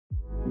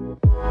All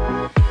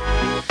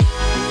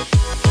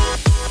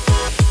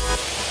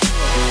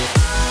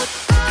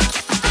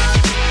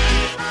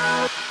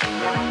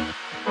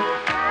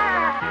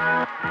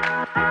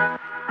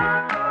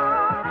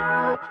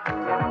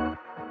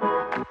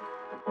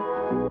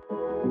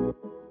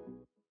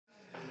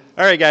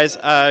right, guys,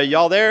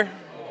 y'all there?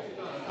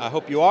 I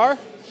hope you are.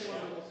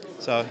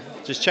 So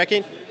just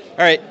checking. All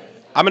right,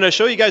 I'm going to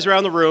show you guys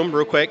around the room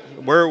real quick.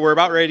 We're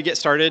about ready to get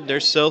started.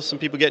 There's still some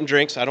people getting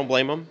drinks. I don't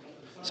blame them.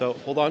 So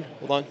hold on.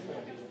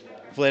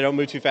 Hopefully I don't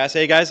move too fast.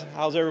 Hey, guys,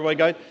 how's everybody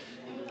going?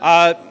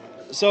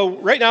 So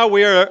right now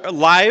we are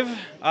live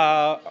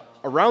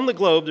around the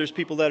globe. There's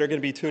people that are going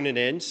to be tuning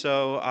in.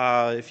 So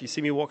if you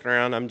see me walking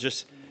around, I'm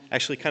just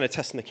actually kind of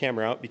testing the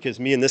camera out because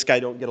me and this guy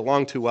don't get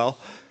along too well.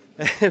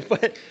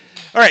 But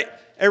all right,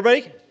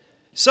 everybody.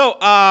 So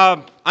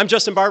I'm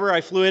Justin Barber. I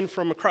flew in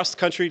from across the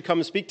country to come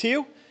and speak to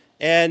you.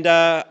 And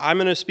I'm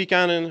going to speak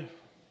on,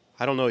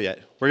 I don't know yet.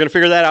 We're going to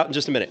figure that out in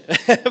just a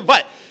minute.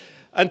 But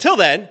until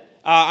then,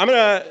 I'm going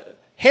to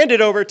hand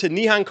it over to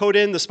Nihon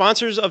Kohden, the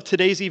sponsors of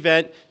today's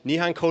event.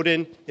 Nihon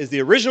Kohden is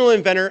the original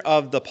inventor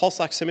of the pulse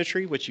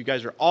oximetry, which you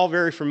guys are all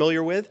very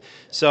familiar with.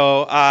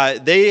 So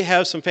they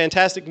have some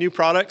fantastic new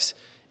products.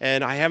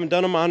 And I haven't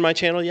done them on my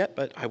channel yet,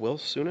 but I will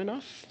soon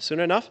enough.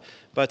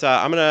 But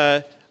I'm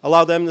going to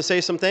allow them to say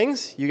some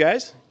things. You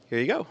guys, here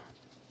you go.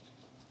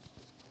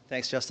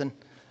 Thanks, Justin.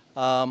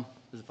 Does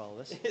it follow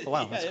this? Oh,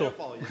 wow, that's cool.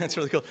 Follow you. That's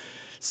really cool.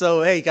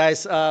 So, hey,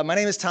 guys, my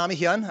name is Tommy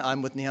Hyun.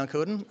 I'm with Nihon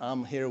Kohden.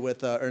 I'm here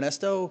with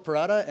Ernesto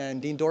Parada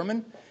and Dean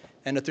Dorman.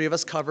 And the three of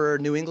us cover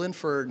New England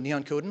for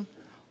Nihon Kohden.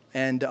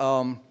 And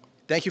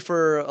thank you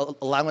for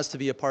allowing us to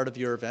be a part of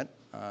your event.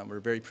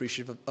 We're very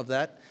appreciative of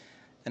that.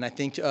 And I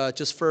think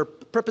just for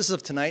purposes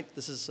of tonight,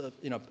 this is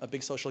a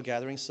big social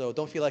gathering, so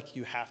don't feel like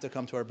you have to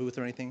come to our booth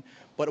or anything.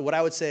 But what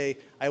I would say,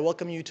 I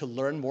welcome you to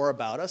learn more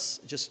about us.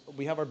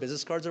 We have our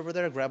business cards over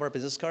there. Grab our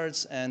business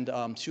cards and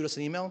shoot us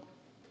an email.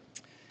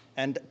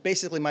 And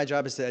basically, my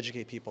job is to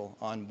educate people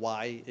on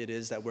why it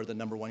is that we're the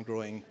 #1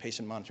 growing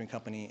patient monitoring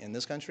company in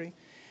this country,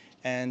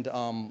 and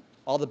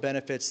all the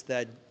benefits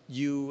that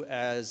you,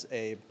 as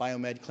a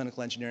biomed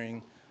clinical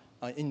engineering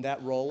in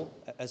that role,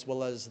 as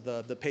well as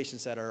the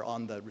patients that are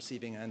on the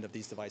receiving end of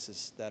these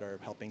devices that are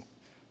helping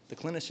the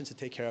clinicians to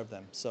take care of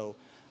them. So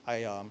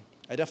I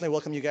definitely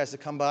welcome you guys to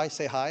come by,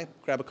 say hi,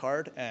 grab a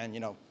card, and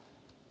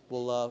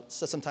we'll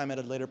set some time at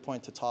a later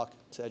point to talk,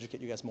 to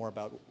educate you guys more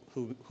about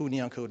who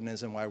Nihon Kohden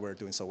is and why we're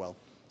doing so well.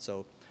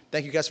 So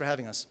thank you guys for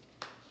having us.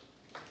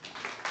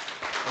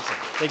 Awesome.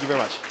 Thank you very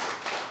much.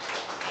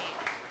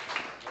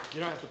 You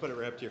don't have to put it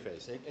right up to your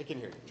face. I can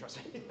hear you, trust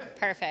me.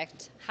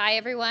 Perfect. Hi,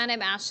 everyone.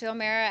 I'm Ashley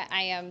O'Mara.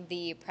 I am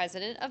the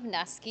president of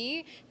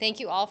Nesky. Thank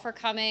you all for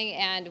coming,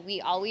 and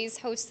we always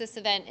host this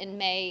event in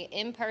May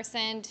in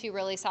person to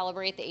really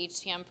celebrate the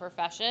HTM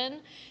profession.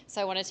 So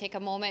I want to take a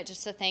moment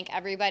just to thank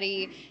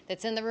everybody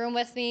that's in the room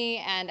with me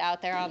and out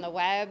there on the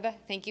web.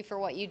 Thank you for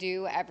what you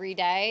do every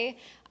day.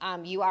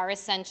 You are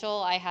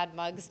essential. I had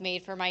mugs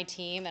made for my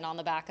team, and on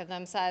the back of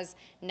them says,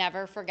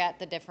 never forget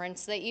the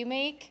difference that you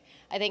make.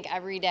 I think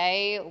every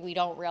day we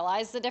don't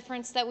realize the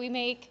difference that we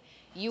make.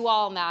 You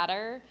all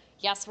matter.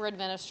 Yes, we're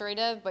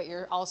administrative, but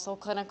you're also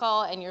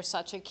clinical, and you're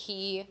such a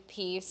key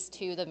piece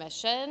to the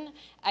mission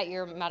at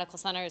your medical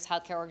centers,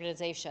 healthcare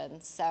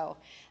organizations. So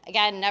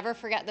again, never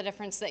forget the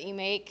difference that you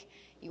make.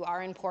 You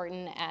are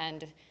important,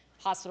 and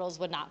hospitals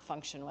would not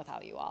function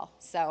without you all.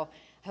 So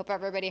I hope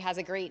everybody has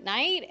a great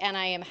night, and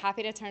I am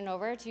happy to turn it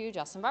over to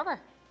Justin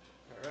Barber.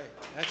 All right,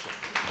 excellent.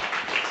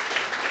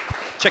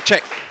 Check,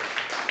 check.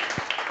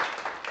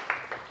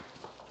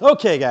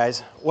 Okay,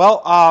 guys.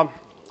 Well,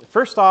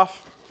 first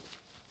off,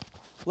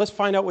 let's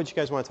find out what you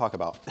guys want to talk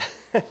about.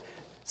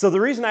 So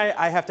the reason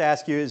I have to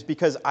ask you is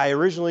because I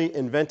originally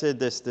invented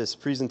this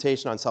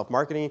presentation on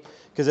self-marketing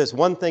because it's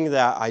one thing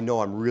that I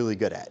know I'm really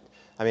good at.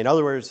 I mean, in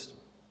other words,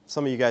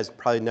 some of you guys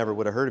probably never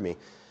would have heard of me.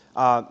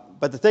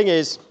 But the thing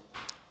is,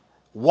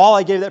 while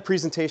I gave that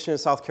presentation in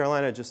South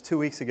Carolina just 2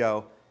 weeks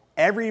ago,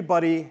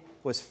 everybody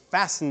was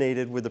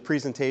fascinated with the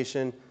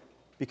presentation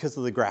because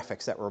of the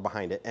graphics that were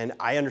behind it. And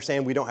I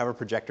understand we don't have a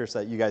projector so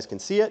that you guys can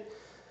see it.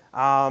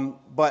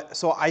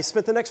 So I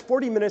spent the next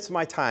 40 minutes of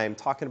my time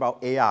talking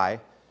about AI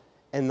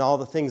and all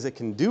the things it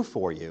can do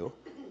for you.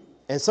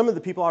 And some of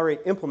the people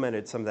already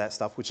implemented some of that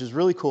stuff, which is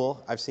really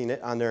cool. I've seen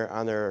it on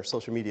their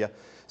social media.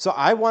 So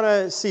I want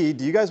to see,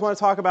 do you guys want to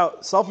talk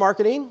about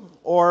self-marketing,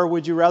 or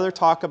would you rather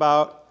talk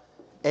about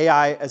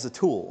AI as a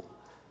tool?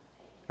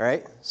 All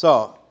right,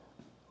 so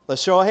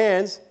let's show of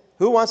hands.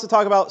 Who wants to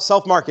talk about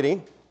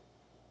self-marketing?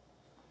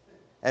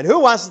 And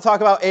who wants to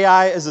talk about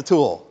AI as a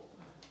tool?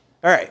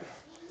 All right.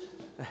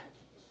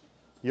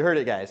 You heard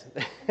it, guys.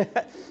 All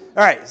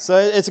right, so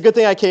it's a good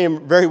thing I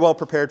came very well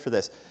prepared for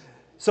this.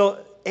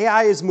 So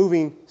AI is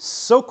moving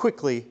so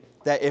quickly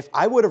that if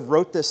I would have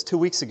wrote this 2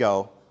 weeks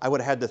ago, I would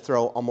have had to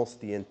throw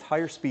almost the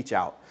entire speech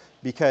out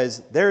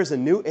because there is a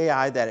new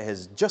AI that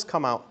has just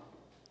come out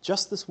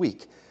just this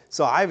week.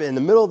 So in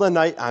the middle of the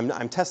night,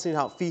 I'm testing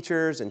out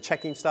features and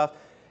checking stuff,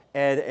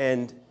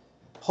 and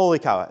Holy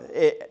cow.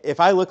 If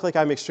I look like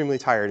I'm extremely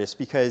tired, it's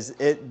because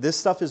this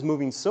stuff is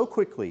moving so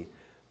quickly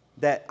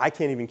that I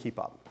can't even keep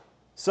up.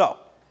 So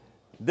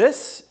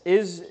this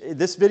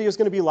video is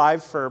going to be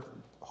live for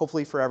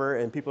hopefully forever,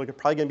 and people are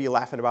probably going to be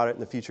laughing about it in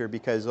the future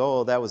because,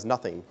 oh, that was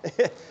nothing.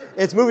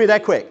 It's moving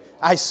that quick.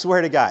 I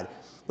swear to God.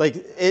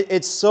 Like,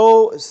 it's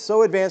so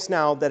advanced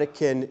now that it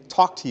can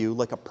talk to you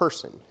like a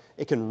person.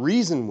 It can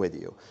reason with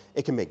you.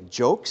 It can make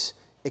jokes.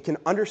 It can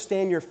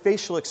understand your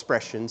facial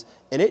expressions,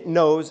 and it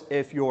knows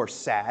if you're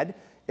sad,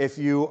 if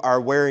you are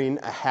wearing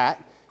a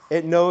hat.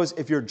 It knows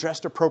if you're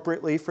dressed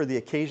appropriately for the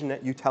occasion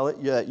that you tell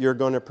it that you're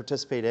going to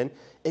participate in.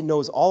 It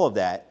knows all of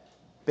that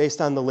based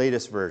on the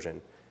latest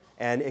version.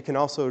 And it can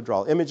also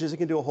draw images. It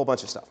can do a whole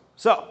bunch of stuff.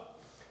 So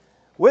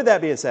with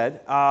that being said,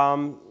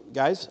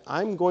 guys,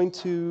 I'm going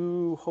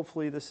to,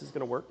 hopefully this is going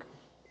to work.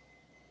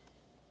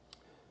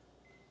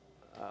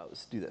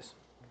 Let's do this.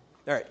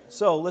 All right,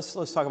 so let's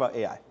talk about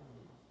AI.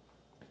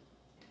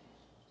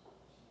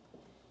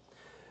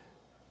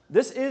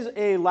 This is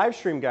a live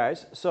stream,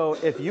 guys. So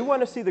if you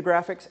want to see the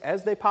graphics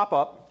as they pop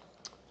up,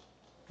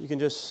 you can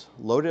just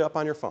load it up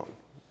on your phone.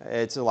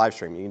 It's a live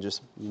stream. You can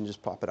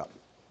just pop it up,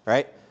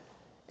 right?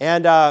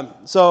 And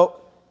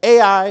so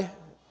AI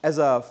as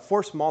a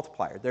force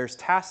multiplier. There's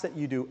tasks that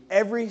you do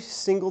every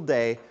single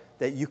day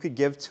that you could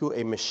give to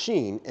a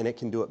machine, and it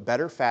can do it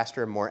better,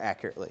 faster, and more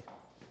accurately.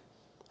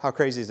 How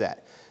crazy is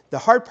that? The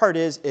hard part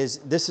is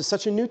this is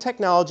such a new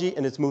technology,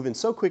 and it's moving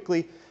so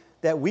quickly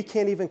that we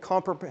can't even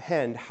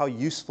comprehend how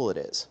useful it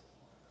is.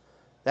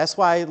 That's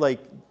why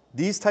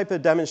these type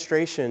of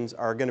demonstrations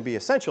are going to be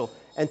essential.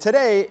 And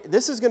today,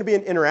 this is going to be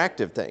an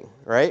interactive thing,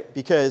 right?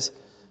 Because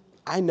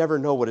I never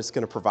know what it's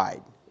going to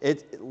provide.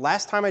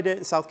 Last time I did it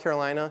in South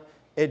Carolina,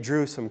 it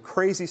drew some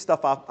crazy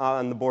stuff up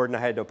on the board, and I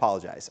had to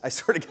apologize. I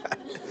swear to God.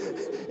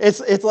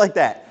 It's like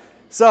that.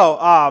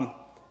 So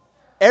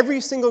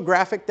every single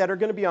graphic that are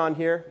going to be on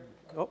here,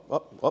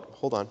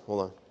 hold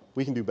on.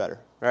 We can do better.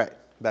 All right,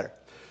 better.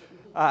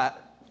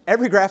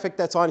 Every graphic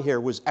that's on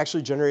here was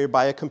actually generated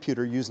by a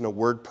computer using a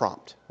word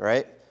prompt,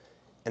 right?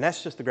 And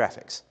that's just the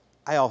graphics.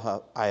 I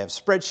have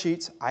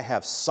spreadsheets. I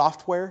have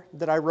software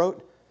that I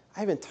wrote. I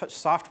haven't touched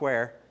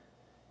software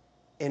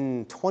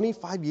in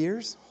 25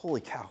 years. Holy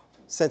cow.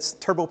 Since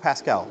Turbo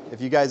Pascal, if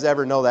you guys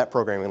ever know that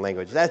programming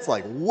language. That's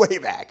like way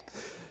back.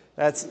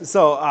 That's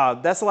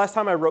the last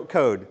time I wrote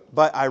code.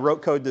 But I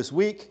wrote code this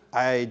week.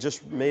 I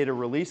just made a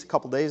release a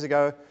couple days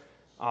ago,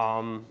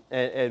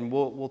 and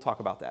we'll talk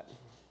about that.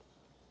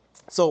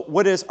 So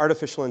what is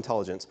artificial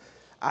intelligence?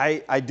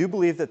 I do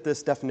believe that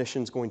this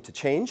definition is going to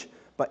change,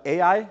 but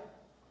AI,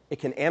 it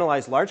can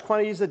analyze large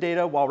quantities of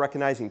data while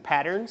recognizing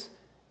patterns,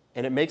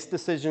 and it makes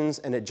decisions,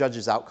 and it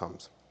judges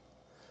outcomes.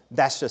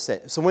 That's just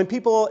it. So when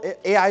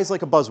AI is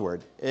like a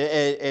buzzword,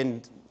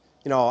 and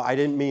I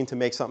didn't mean to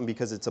make something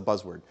because it's a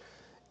buzzword.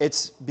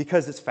 It's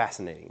because it's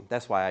fascinating.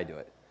 That's why I do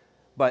it.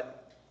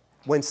 But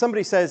when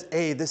somebody says,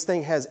 hey, this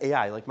thing has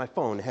AI, like my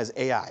phone has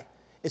AI,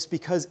 it's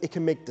because it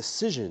can make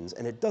decisions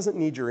and it doesn't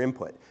need your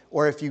input.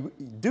 Or if you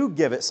do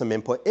give it some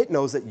input, it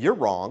knows that you're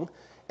wrong.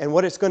 And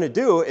what it's going to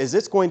do is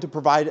it's going to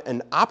provide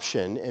an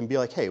option and be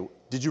like, hey,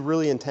 did you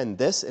really intend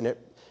this? And it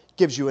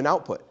gives you an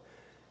output.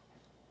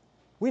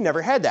 We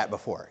never had that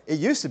before. It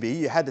used to be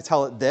you had to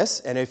tell it this,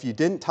 and if you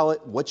didn't tell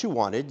it what you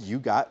wanted, you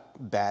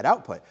got bad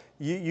output.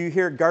 You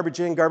hear garbage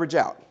in, garbage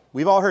out.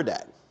 We've all heard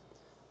that.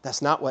 That's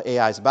not what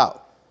AI is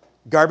about.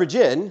 Garbage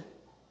in,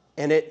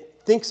 and it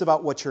thinks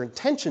about what your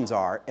intentions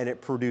are, and it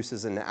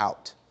produces an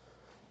out.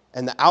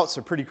 And the outs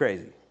are pretty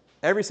crazy.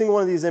 Every single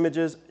one of these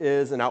images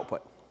is an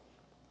output.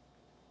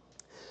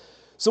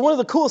 So one of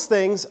the coolest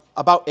things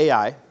about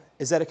AI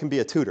is that it can be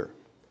a tutor.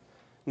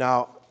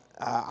 Now,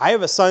 I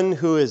have a son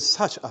who is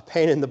such a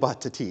pain in the butt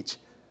to teach.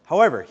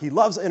 However, he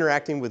loves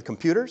interacting with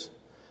computers,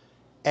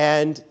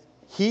 and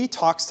he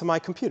talks to my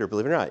computer,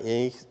 believe it or not.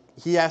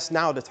 He asks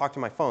now to talk to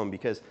my phone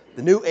because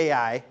the new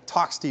AI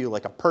talks to you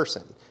like a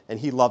person, and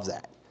he loves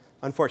that,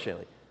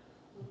 unfortunately.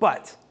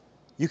 But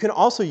you can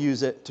also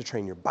use it to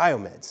train your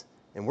biomeds,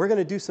 and we're going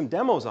to do some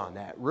demos on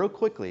that real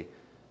quickly.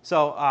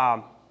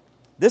 So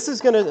this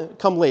is going to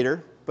come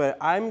later, but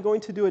I'm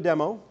going to do a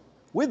demo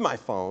with my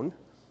phone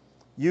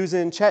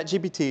using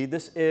ChatGPT.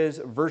 This is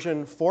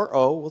version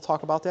 4.0. We'll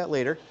talk about that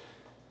later.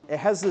 It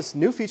has this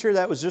new feature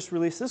that was just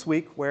released this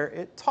week where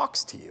it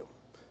talks to you,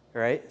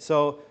 all right?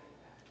 So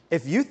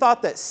if you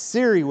thought that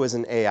Siri was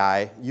an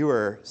AI, you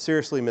were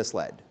seriously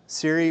misled.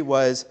 Siri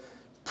was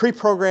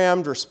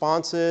pre-programmed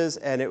responses,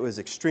 and it was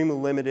extremely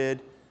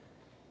limited.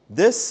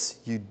 This,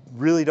 you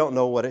really don't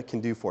know what it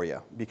can do for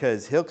you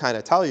because he'll kind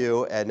of tell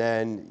you and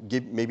then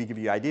maybe give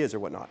you ideas or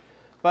whatnot.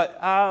 But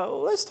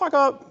let's talk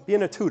about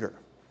being a tutor.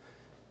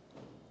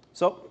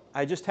 So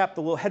I just tapped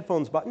the little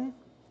headphones button,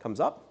 comes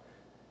up.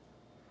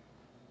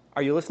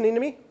 Are you listening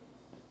to me?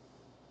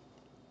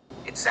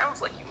 It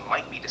sounds like you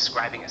might be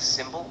describing a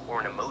symbol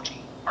or an emoji.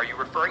 Are you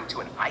referring to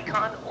an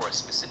icon or a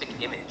specific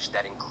image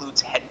that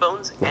includes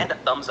headphones and a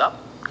thumbs up?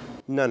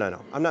 No.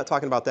 I'm not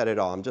talking about that at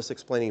all. I'm just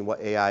explaining what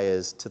AI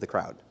is to the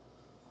crowd.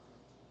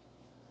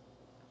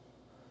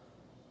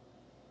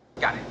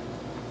 Got it.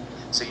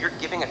 So you're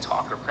giving a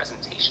talk or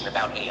presentation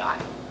about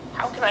AI.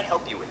 How can I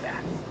help you with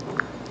that?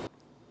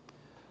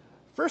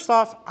 First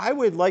off, I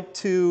would like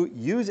to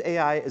use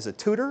AI as a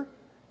tutor,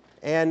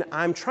 and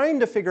I'm trying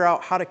to figure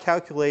out how to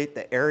calculate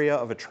the area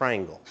of a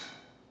triangle.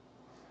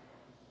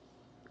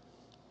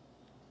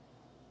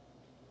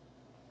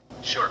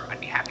 Sure, I'd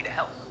be happy to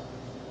help.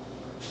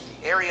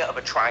 The area of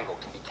a triangle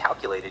can be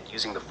calculated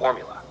using the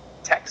formula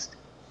text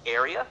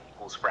area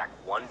equals frac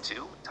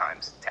 1/2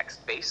 times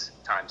text base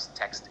times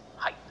text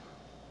height.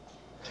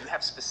 Do you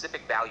have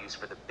specific values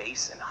for the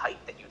base and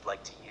height that you'd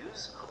like to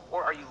use,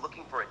 or are you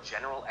looking for a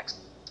general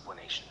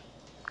explanation?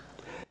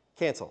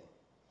 Cancel.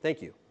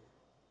 Thank you.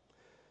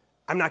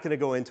 I'm not going to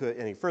go into it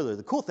any further.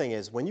 The cool thing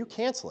is when you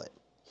cancel it,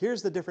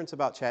 here's the difference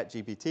about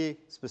ChatGPT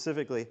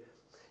specifically,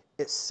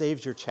 it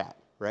saves your chat,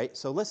 right?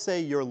 So let's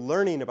say you're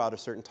learning about a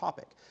certain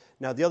topic.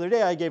 Now, the other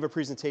day I gave a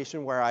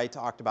presentation where I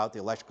talked about the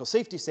electrical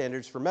safety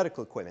standards for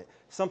medical equipment,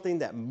 something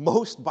that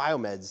most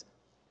biomeds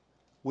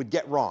would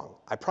get wrong.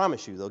 I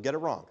promise you, they'll get it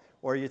wrong.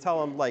 Or you tell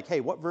them like, hey,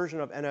 what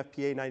version of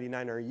NFPA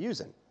 99 are you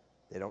using?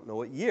 They don't know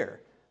what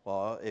year.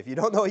 Well, if you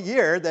don't know a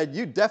year, then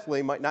you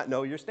definitely might not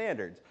know your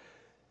standards.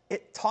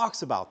 It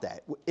talks about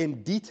that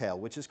in detail,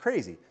 which is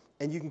crazy.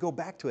 And you can go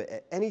back to it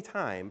at any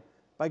time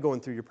by going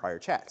through your prior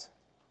chats.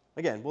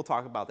 Again, we'll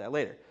talk about that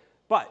later.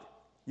 But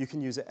you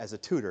can use it as a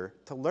tutor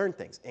to learn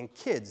things. And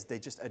kids, they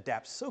just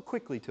adapt so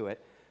quickly to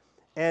it.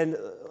 And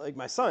like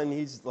my son,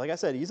 he's, like I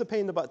said, he's a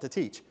pain in the butt to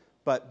teach.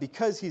 But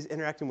because he's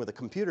interacting with a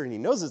computer and he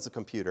knows it's a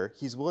computer,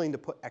 he's willing to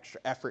put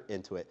extra effort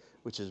into it,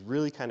 which is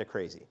really kind of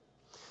crazy.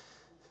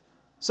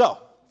 So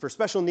for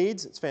special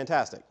needs, it's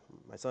fantastic.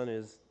 My son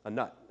is a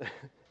nut.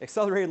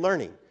 Accelerated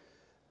learning.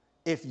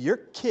 If your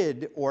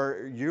kid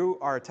or you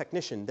are a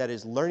technician that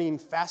is learning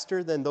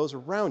faster than those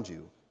around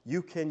you,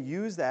 you can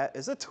use that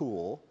as a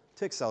tool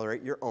to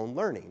accelerate your own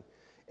learning.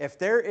 If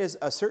there is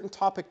a certain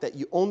topic that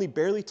you only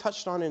barely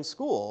touched on in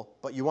school,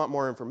 but you want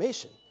more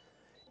information,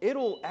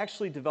 it'll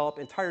actually develop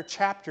entire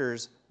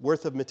chapters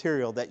worth of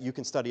material that you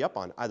can study up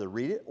on. Either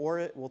read it or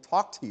it will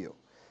talk to you.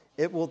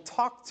 It will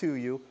talk to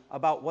you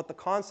about what the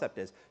concept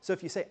is. So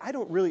if you say, I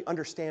don't really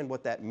understand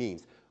what that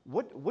means,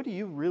 what do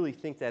you really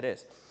think that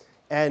is?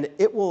 And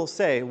it will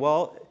say,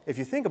 well, if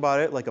you think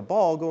about it like a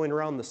ball going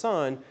around the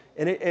sun,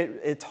 and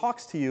it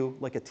talks to you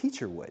like a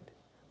teacher would,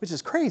 which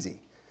is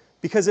crazy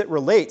because it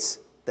relates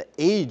the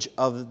age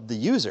of the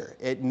user.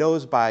 It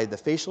knows by the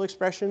facial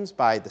expressions,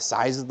 by the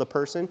size of the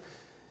person.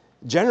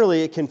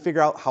 Generally, it can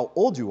figure out how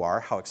old you are,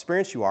 how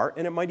experienced you are,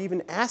 and it might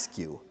even ask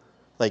you,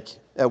 like,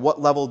 at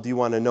what level do you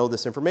want to know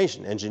this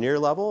information? Engineer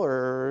level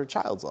or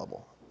child's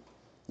level?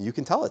 You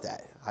can tell it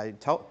that.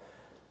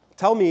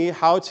 Tell me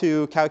how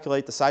to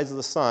calculate the size of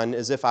the sun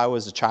as if I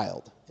was a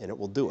child, and it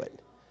will do it.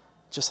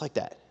 Just like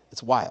that.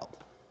 It's wild.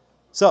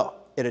 So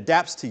it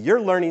adapts to your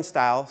learning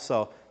style.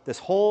 So this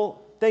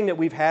whole thing that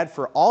we've had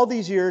for all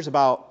these years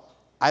about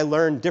I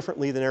learn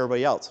differently than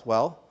everybody else,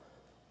 well,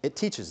 it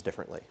teaches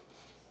differently.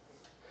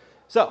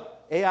 So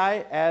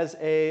AI as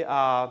a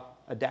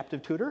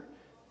adaptive tutor,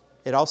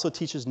 it also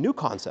teaches new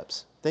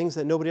concepts, things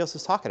that nobody else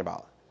is talking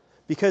about.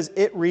 Because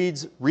it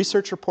reads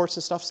research reports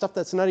and stuff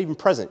that's not even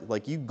present.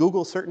 Like you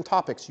Google certain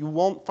topics, you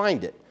won't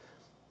find it.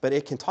 But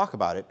it can talk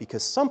about it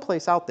because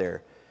someplace out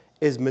there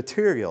is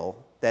material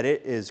that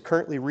it is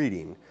currently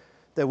reading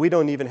that we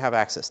don't even have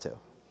access to.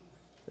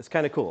 It's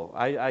kind of cool.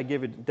 I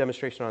gave a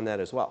demonstration on that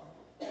as well.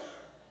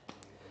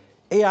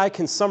 AI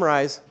can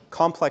summarize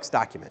complex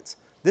documents.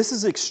 This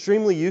is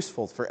extremely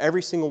useful for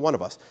every single one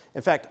of us.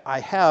 In fact, I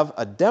have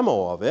a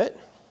demo of it.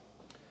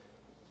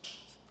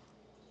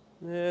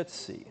 Let's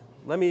see.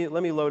 Let me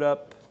load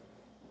up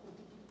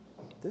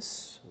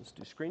this. Let's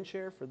do screen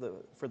share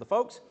for the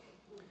folks.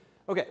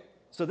 Okay,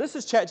 so this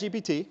is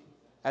ChatGPT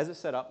as it's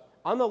set up.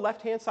 On the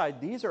left-hand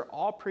side, these are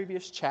all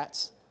previous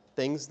chats,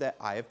 things that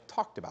I have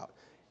talked about.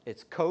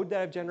 It's code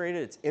that I've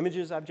generated, it's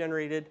images I've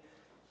generated,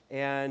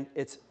 and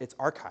it's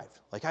archived.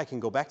 Like I can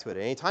go back to it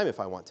at any time if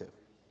I want to.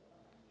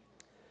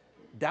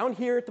 Down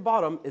here at the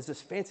bottom is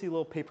this fancy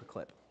little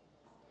paperclip.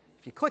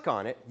 If you click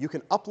on it, you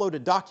can upload a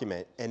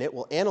document, and it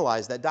will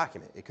analyze that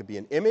document. It could be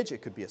an image.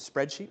 It could be a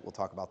spreadsheet. We'll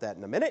talk about that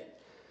in a minute.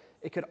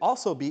 It could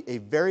also be a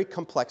very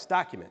complex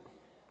document.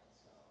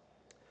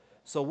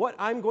 So what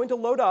I'm going to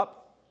load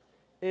up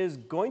is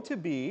going to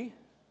be,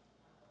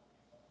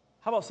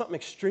 how about something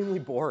extremely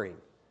boring?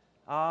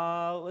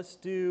 Let's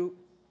do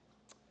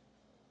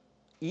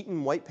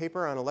Eaton white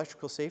paper on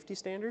electrical safety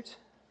standards.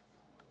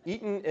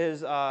 Eaton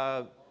is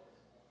one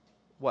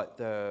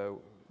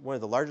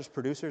of the largest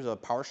producers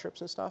of power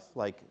strips and stuff.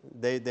 Like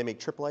they make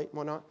Triplite and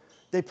whatnot.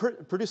 They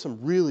produce some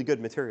really good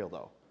material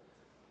though.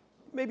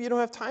 Maybe you don't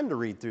have time to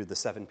read through the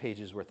 7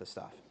 pages worth of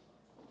stuff.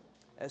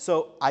 And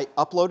so I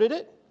uploaded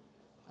it,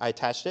 I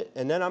attached it,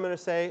 and then I'm going to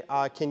say,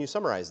 can you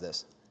summarize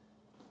this?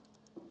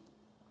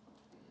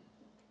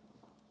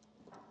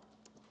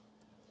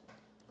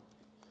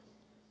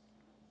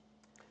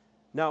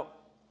 Now,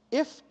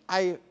 if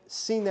I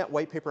seen that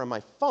white paper on my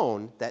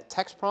phone, that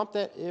text prompt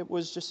that it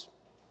was just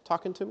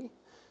talking to me,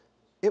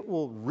 it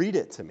will read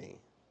it to me.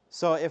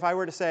 So if I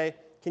were to say,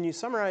 can you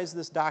summarize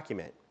this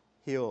document?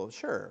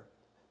 Sure.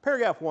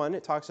 Paragraph 1,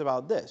 it talks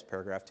about this.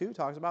 Paragraph 2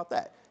 talks about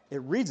that.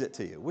 It reads it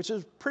to you, which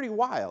is pretty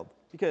wild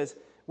because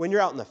when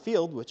you're out in the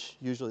field, which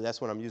usually that's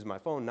when I'm using my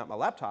phone, not my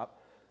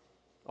laptop.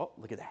 Oh,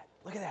 look at that.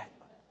 Look at that.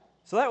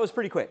 So that was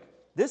pretty quick.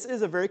 This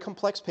is a very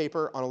complex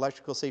paper on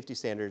electrical safety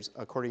standards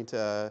according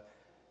to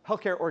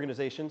healthcare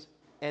organizations,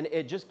 and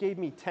it just gave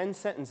me 10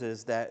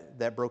 sentences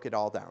that broke it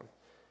all down.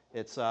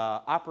 It's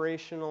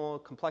operational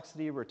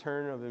complexity,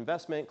 return of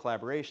investment,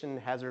 collaboration,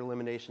 hazard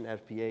elimination,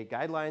 FPA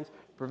guidelines,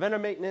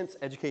 preventive maintenance,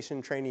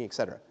 education, training, et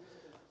cetera.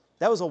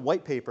 That was a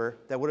white paper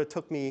that would have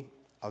took me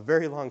a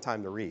very long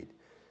time to read.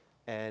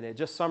 And it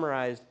just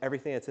summarized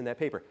everything that's in that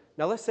paper.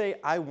 Now let's say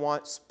I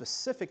want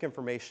specific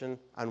information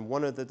on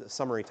one of the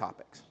summary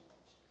topics.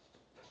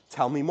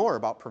 Tell me more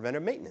about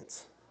preventive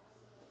maintenance.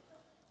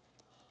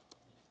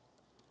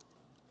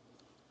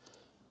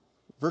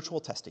 Virtual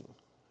testing.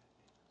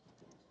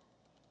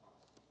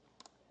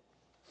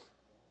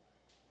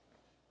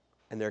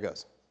 And there it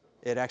goes.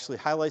 It actually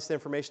highlights the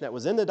information that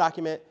was in the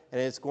document, and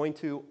it's going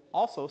to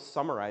also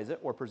summarize it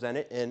or present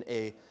it in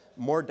a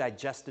more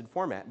digested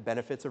format.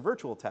 Benefits of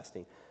virtual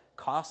testing.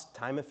 Cost,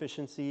 time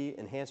efficiency,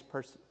 enhanced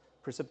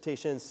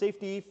precipitation,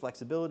 safety,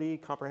 flexibility,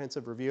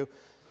 comprehensive review.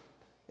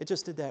 It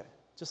just did that,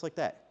 just like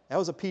that. That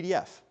was a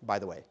PDF, by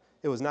the way.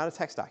 It was not a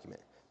text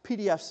document.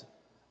 PDFs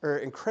are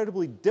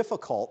incredibly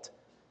difficult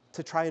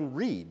to try and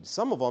read.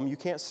 Some of them you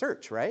can't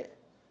search, right?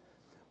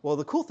 Well,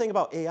 the cool thing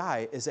about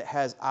AI is it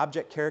has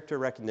object character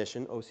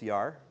recognition,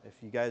 OCR. If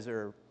you guys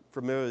are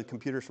familiar with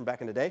computers from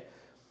back in the day,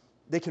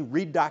 they can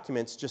read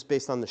documents just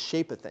based on the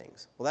shape of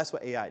things. Well, that's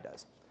what AI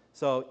does.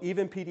 So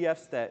even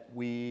PDFs that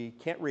we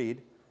can't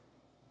read,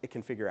 it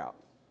can figure out.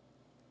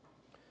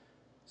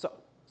 So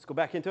let's go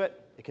back into it.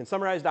 It can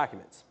summarize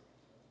documents.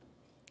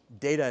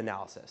 Data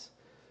analysis.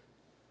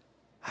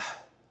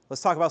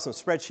 Let's talk about some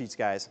spreadsheets,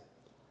 guys.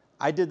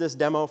 I did this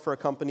demo for a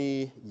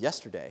company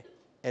yesterday,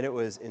 and it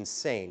was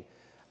insane.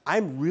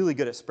 I'm really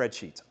good at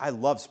spreadsheets. I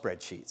love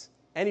spreadsheets.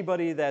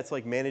 Anybody that's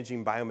like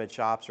managing Biomed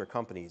shops or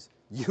companies,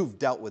 you've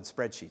dealt with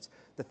spreadsheets.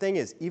 The thing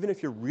is, even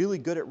if you're really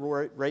good at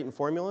writing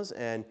formulas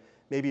and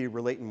maybe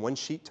relating one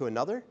sheet to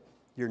another,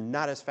 you're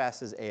not as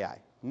fast as AI.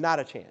 Not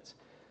a chance.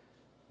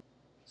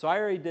 So I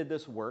already did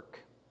this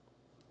work.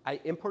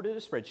 I imported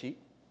a spreadsheet,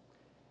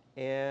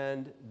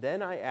 and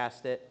then I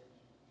asked it,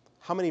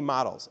 how many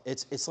models?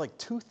 It's like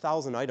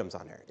 2,000 items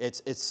on there.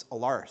 It's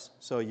Alaris.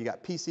 So you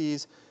got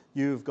PCs,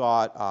 you've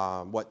got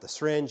the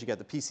syringe, you got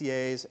the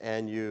PCAs,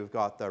 and you've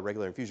got the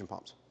regular infusion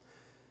pumps.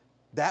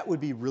 That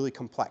would be really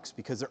complex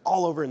because they're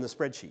all over in the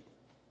spreadsheet.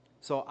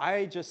 So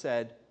I just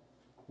said,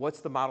 what's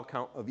the model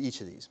count of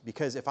each of these?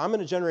 Because if I'm going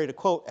to generate a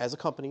quote as a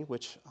company,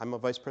 which I'm a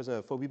vice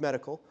president of Phobie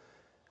Medical,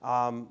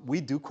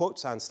 we do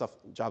quotes on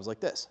jobs like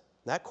this.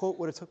 That quote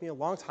would have took me a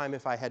long time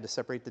if I had to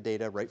separate the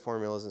data, write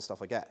formulas, and stuff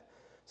like that.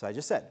 So I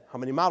just said, how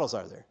many models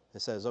are there?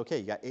 It says, okay,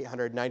 you got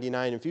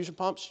 899 infusion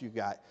pumps, you've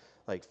got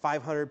like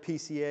 500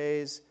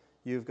 PCAs,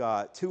 you've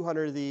got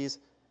 200 of these,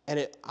 and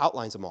it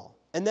outlines them all.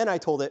 And then I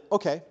told it,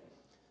 okay,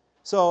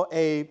 so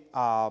a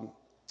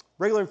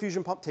regular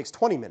infusion pump takes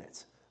 20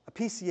 minutes. A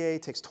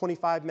PCA takes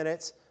 25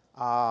 minutes.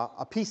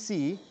 A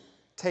PC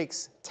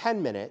takes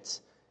 10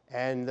 minutes.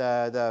 And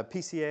the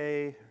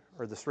PCA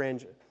or the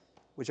syringe,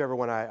 whichever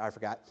one I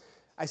forgot,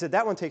 I said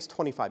that one takes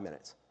 25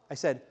 minutes. I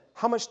said,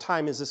 how much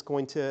time is this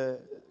going to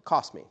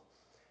cost me?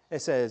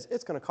 It says,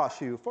 it's going to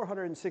cost you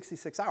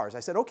 466 hours. I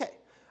said, okay,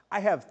 I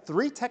have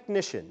 3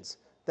 technicians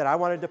that I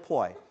want to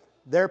deploy.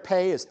 Their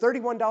pay is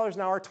 $31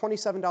 an hour,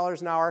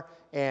 $27 an hour,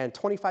 and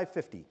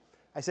 $25.50.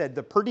 I said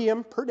the per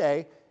diem per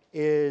day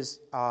is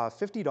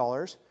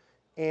 $50,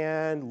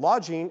 and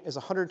lodging is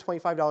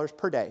 $125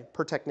 per day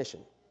per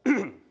technician.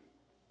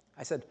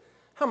 I said,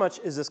 how much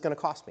is this going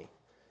to cost me?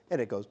 And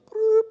it goes,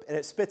 boop, and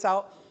it spits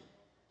out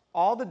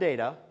all the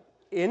data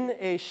in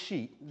a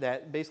sheet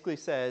that basically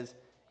says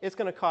it's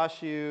going to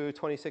cost you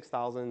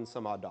 $26,000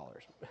 some odd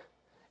dollars.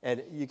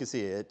 And you can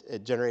see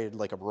it generated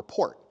like a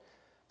report.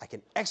 I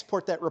can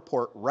export that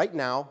report right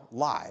now,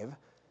 live,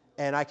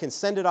 and I can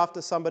send it off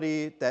to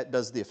somebody that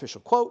does the official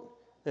quote,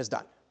 and it's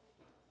done.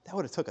 That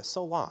would have took us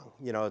so long,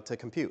 to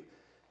compute.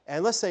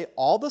 And let's say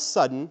all of a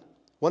sudden,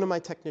 one of my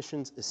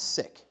technicians is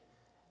sick.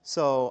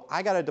 So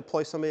I got to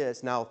deploy somebody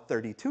that's now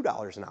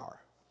 $32 an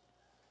hour.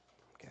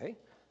 Okay.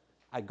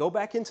 I go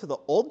back into the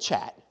old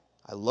chat,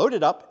 I load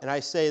it up, and I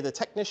say the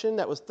technician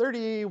that was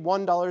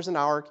 $31 an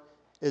hour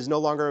is no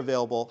longer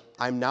available.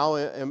 I'm now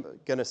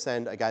going to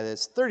send a guy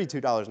that's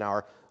 $32 an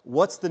hour.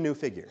 What's the new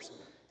figures?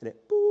 And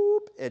it,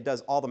 boop, it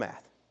does all the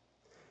math.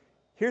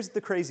 Here's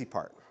the crazy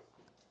part.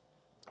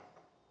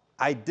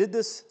 I did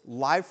this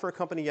live for a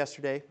company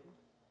yesterday.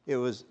 It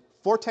was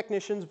 4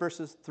 technicians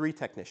versus 3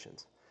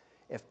 technicians.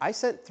 If I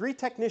sent 3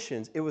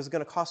 technicians, it was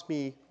going to cost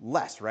me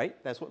less, right?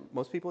 That's what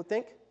most people would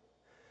think.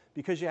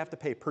 Because you have to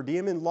pay per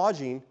diem and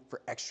lodging for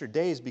extra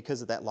days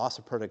because of that loss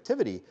of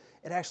productivity,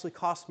 it actually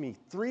cost me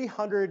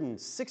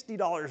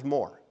 $360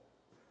 more.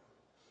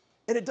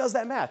 And it does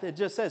that math. It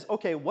just says,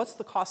 okay, what's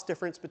the cost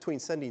difference between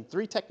sending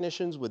 3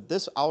 technicians with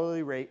this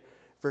hourly rate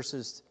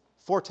versus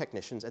 4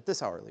 technicians at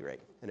this hourly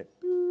rate? And it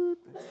boop,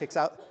 kicks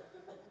out,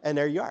 and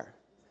there you are.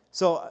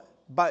 So,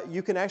 but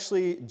you can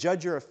actually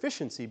judge your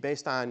efficiency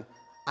based on,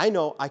 I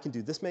know I can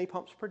do this many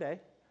pumps per day,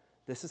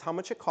 this is how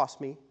much it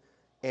costs me,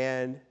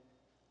 and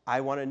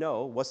I want to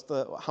know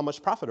how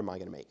much profit am I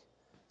going to make. It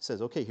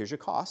says, okay, here's your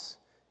costs.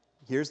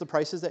 Here's the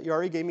prices that you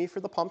already gave me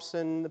for the pumps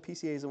and the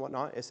PCAs and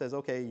whatnot. It says,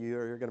 okay,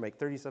 you're going to make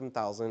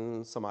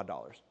 $37,000 some odd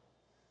dollars.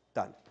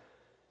 Done.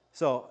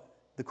 So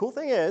the cool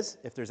thing is,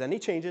 if there's any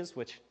changes,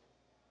 which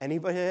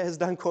anybody that has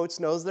done quotes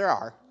knows there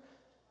are,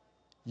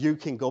 you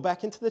can go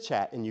back into the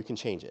chat and you can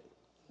change it.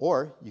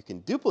 Or you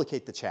can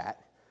duplicate the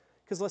chat,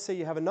 because let's say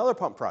you have another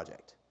pump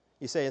project.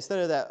 You say, instead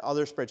of that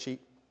other spreadsheet,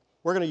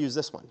 we're going to use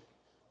this one.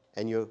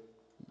 And you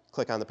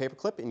click on the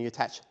paperclip and you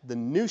attach the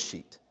new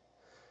sheet.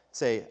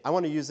 Say, I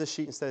want to use this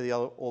sheet instead of the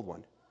old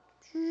one.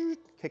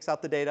 Kicks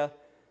out the data,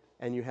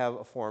 and you have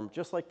a form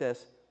just like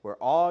this where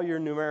all your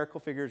numerical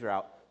figures are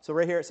out. So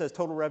right here it says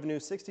total revenue,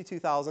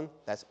 $62,000.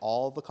 That's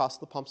all the cost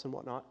of the pumps and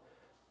whatnot.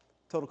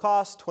 Total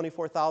cost,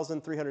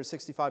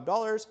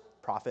 $24,365.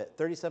 Profit,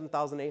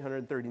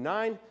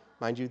 $37,839.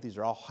 Mind you, these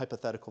are all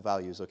hypothetical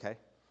values, okay?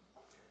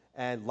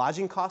 And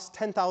lodging costs,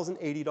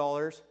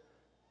 $10,080.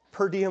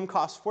 Per diem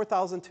costs,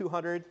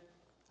 $4,200.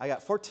 I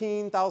got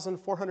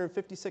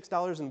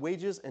 $14,456 in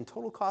wages, and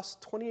total costs,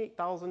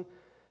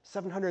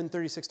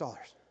 $28,736.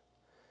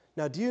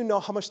 Now, do you know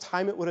how much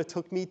time it would have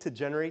took me to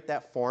generate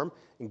that form?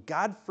 And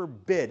God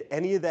forbid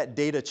any of that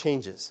data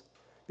changes,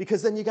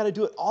 because then you got to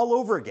do it all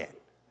over again.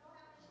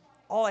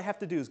 All I have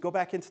to do is go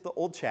back into the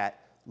old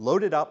chat,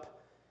 load it up,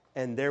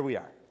 and there we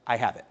are. I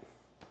have it.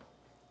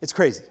 It's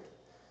crazy.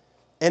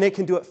 And it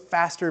can do it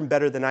faster and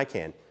better than I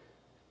can.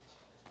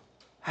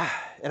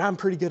 And I'm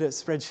pretty good at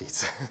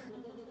spreadsheets.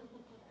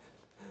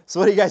 So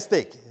what do you guys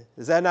think?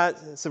 Is that not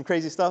some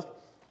crazy stuff?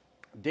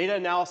 Data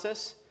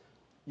analysis.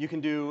 You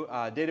can do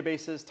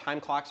databases, time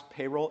clocks,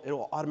 payroll. It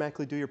will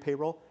automatically do your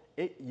payroll.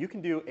 You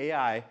can do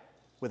AI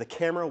with a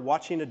camera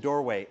watching a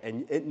doorway,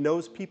 and it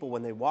knows people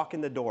when they walk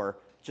in the door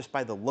just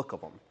by the look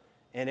of them.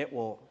 And it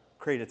will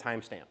create a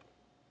timestamp.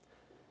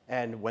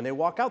 And when they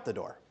walk out the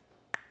door,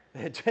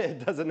 it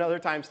does another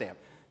timestamp.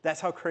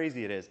 That's how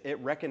crazy it is. It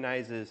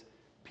recognizes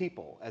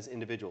people as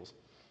individuals.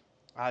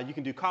 You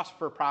can do cost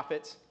for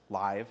profits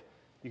live.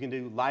 You can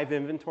do live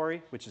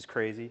inventory, which is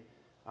crazy.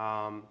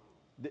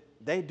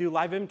 They do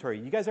live inventory.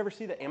 You guys ever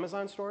see the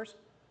Amazon stores?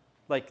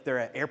 Like they're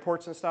at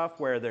airports and stuff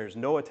where there's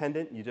no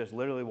attendant. You just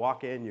literally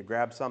walk in, you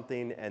grab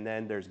something, and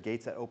then there's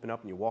gates that open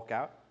up and you walk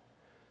out.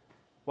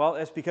 Well,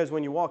 it's because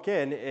when you walk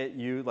in,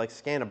 you like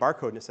scan a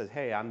barcode and it says,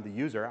 hey, I'm the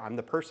user, I'm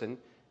the person.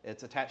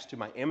 It's attached to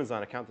my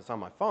Amazon account that's on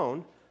my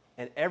phone.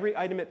 And every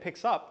item it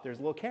picks up, there's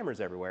little cameras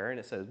everywhere, and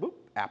it says, boop,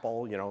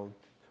 Apple, you know,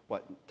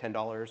 what,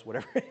 $10,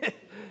 whatever.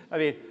 I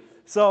mean,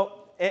 so,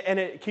 and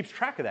it keeps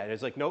track of that.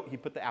 It's like, nope, he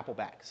put the Apple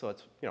back. So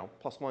it's, you know,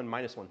 +1,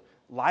 -1.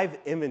 Live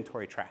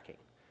inventory tracking.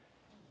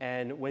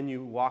 And when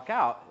you walk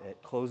out, it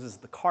closes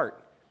the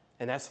cart.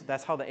 And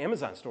that's how the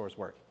Amazon stores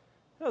work.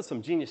 That's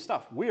some genius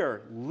stuff. We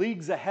are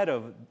leagues ahead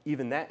of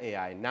even that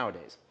AI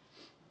nowadays.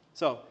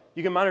 So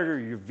you can monitor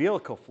your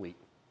vehicle fleet.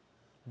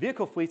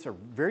 Vehicle fleets are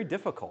very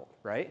difficult,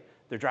 right?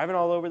 They're driving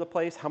all over the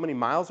place. How many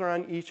miles are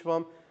on each of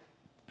them?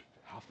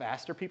 How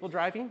fast are people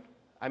driving?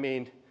 I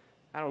mean,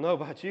 I don't know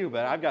about you,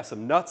 but I've got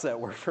some nuts that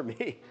work for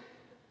me.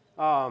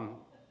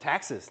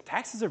 Taxes.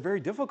 Taxes are very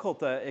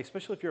difficult,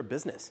 especially if you're a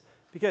business.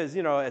 Because,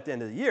 you know, at the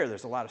end of the year,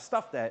 there's a lot of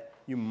stuff that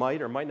you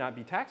might or might not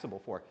be taxable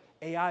for.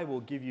 AI will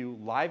give you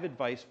live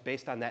advice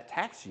based on that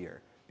tax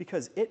year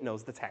because it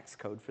knows the tax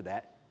code for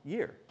that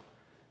year,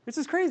 which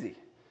is crazy.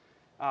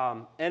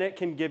 And it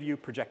can give you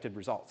projected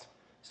results.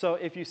 So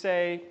if you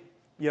say,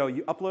 you know,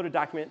 you upload a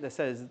document that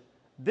says,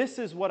 this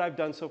is what I've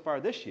done so far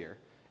this year,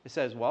 it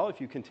says, well, if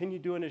you continue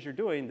doing as you're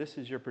doing, this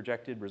is your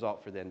projected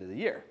result for the end of the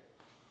year.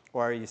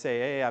 Or you say,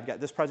 hey, I've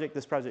got this project,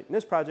 and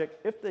this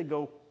project. If they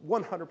go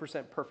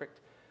 100% perfect,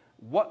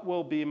 what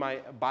will be my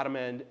bottom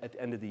end at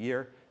the end of the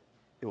year?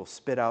 It will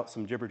spit out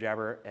some jibber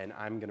jabber, and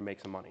I'm going to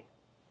make some money.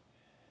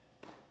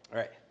 All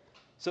right.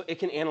 So it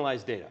can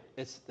analyze data.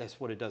 That's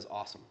what it does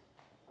awesome.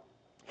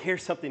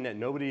 Here's something that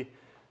nobody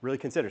really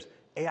considers.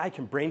 AI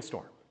can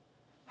brainstorm.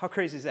 How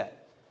crazy is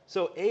that?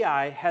 So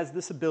AI has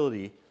this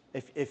ability.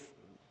 If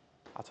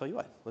I'll tell you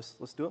what.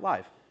 Let's do it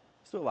live.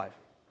 Let's do it live.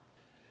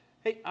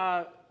 Hey,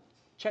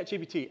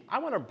 ChatGPT, I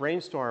want to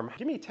brainstorm.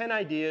 Give me 10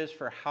 ideas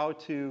for how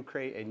to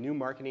create a new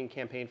marketing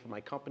campaign for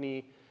my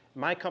company.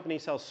 My company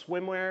sells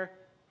swimwear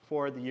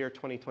for the year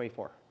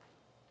 2024.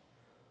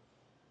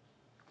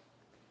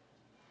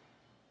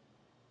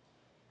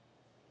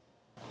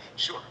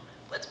 Sure.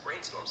 Let's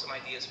brainstorm some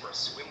ideas for a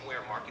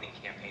swimwear marketing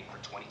campaign for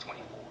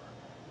 2024.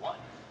 1.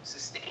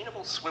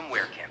 Sustainable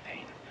swimwear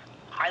campaign.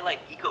 Highlight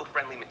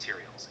eco-friendly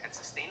materials and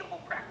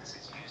sustainable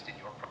practices used in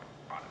your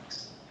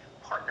products.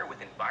 Partner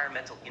with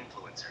environmental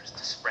influencers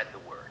to spread the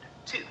word.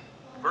 2.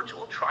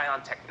 Virtual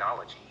try-on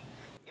technology.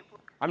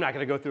 I'm not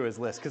going to go through his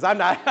list because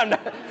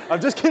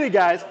I'm just kidding,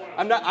 guys.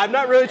 I'm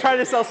not really trying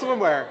to sell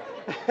swimwear.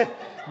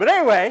 But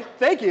anyway,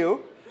 thank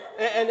you.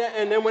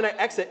 And then when I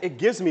exit, it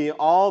gives me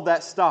all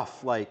that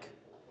stuff. Like,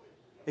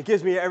 it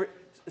gives me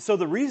So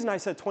the reason I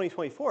said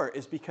 2024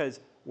 is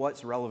because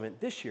what's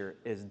relevant this year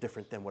is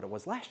different than what it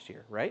was last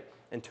year, right?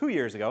 And 2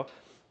 years ago,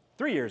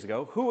 3 years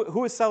ago, who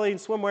was selling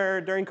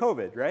swimwear during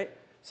COVID, right?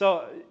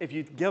 So if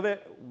you give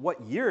it what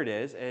year it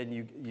is and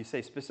you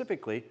say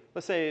specifically,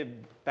 let's say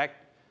back,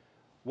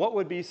 what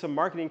would be some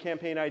marketing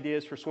campaign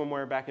ideas for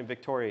swimwear back in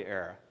Victoria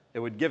era? It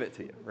would give it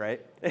to you,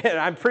 right? And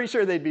I'm pretty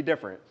sure they'd be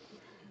different.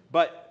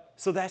 But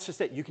so that's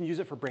just it. You can use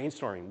it for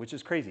brainstorming, which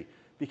is crazy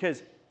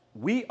because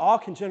we all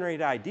can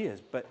generate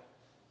ideas, but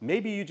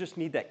maybe you just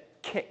need that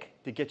kick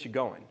to get you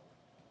going.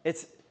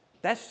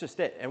 That's just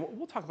it. And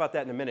we'll talk about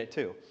that in a minute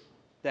too.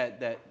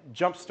 That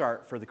jump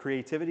start for the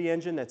creativity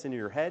engine that's in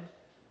your head,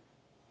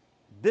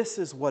 this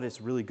is what it's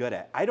really good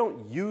at. I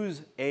don't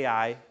use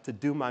AI to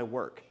do my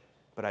work,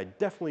 but I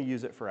definitely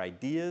use it for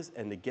ideas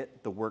and to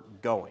get the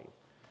work going.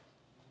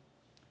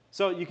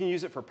 So you can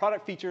use it for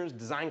product features,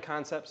 design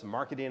concepts,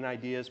 marketing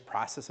ideas,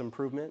 process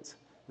improvements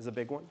is a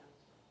big one.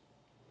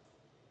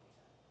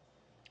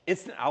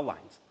 Instant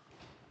outlines.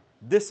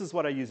 This is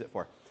what I use it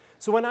for.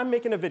 So when I'm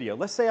making a video,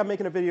 let's say I'm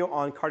making a video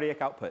on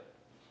cardiac output.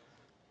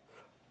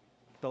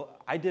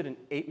 I did an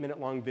 8-minute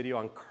long video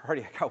on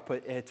cardiac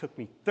output, and it took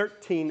me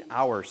 13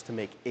 hours to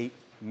make 8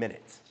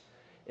 minutes.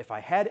 If I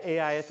had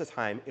AI at the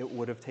time, it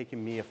would have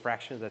taken me a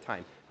fraction of the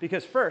time.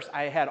 Because first,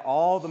 I had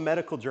all the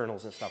medical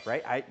journals and stuff,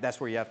 right?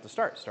 That's where you have to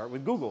start. Start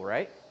with Google,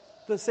 right?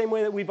 The same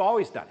way that we've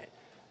always done it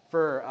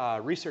for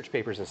research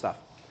papers and stuff.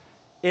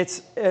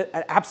 It's an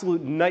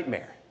absolute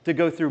nightmare to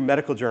go through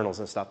medical journals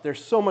and stuff.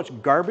 There's so much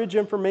garbage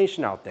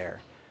information out there,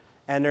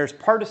 and there's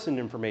partisan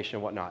information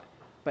and whatnot.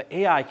 But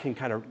AI can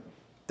kind of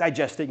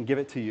digest it and give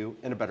it to you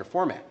in a better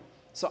format.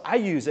 So I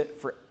use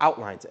it for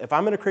outlines. If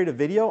I'm going to create a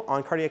video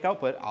on cardiac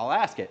output, I'll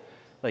ask it,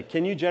 like,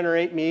 can you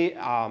generate me,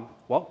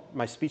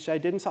 my speech I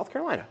did in South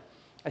Carolina.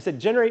 I said,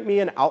 generate me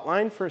an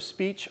outline for a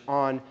speech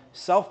on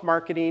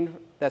self-marketing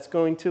that's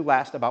going to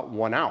last about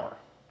 1 hour.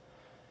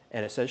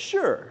 And it says,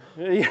 sure.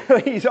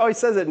 He always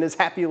says it in his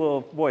happy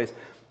little voice.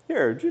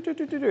 Here,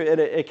 and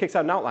it kicks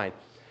out an outline.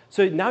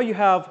 So now you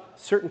have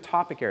certain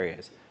topic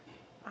areas.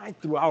 I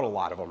threw out a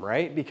lot of them,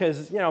 right?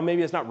 Because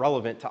maybe it's not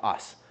relevant to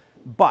us.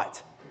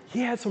 But he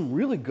had some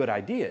really good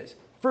ideas.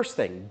 First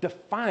thing,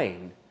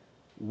 define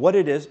what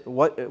it is,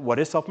 what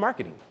is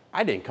self-marketing.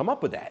 I didn't come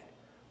up with that.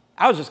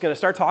 I was just going to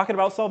start talking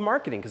about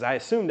self-marketing because I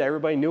assumed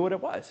everybody knew what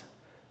it was.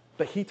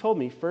 But he told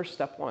me, first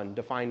step one,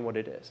 define what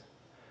it is.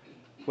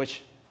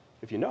 Which,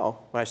 if you know,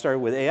 when I started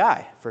with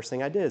AI, first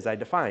thing I did is I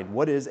defined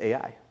what is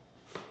AI.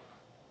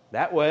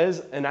 That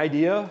was an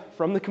idea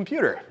from the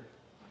computer.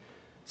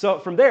 So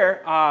from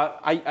there,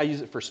 I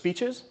use it for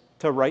speeches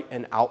to write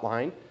an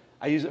outline.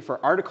 I use it for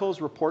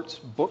articles, reports,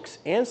 books,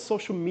 and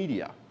social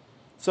media.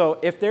 So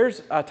if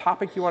there's a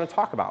topic you want to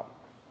talk about,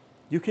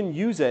 you can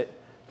use it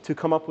to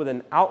come up with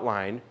an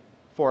outline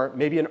for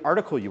maybe an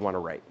article you want to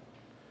write.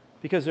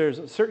 Because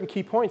there's certain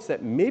key points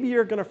that maybe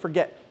you're going to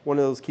forget one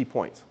of those key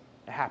points.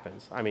 It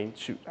happens. I mean,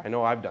 shoot, I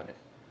know I've done it.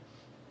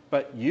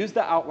 But use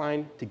the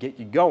outline to get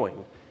you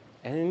going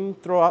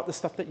and throw out the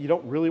stuff that you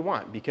don't really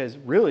want. Because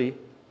really,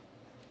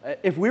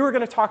 if we were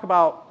going to talk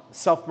about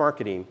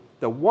self-marketing,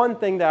 the one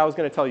thing that I was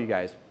going to tell you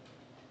guys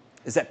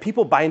is that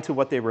people buy into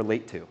what they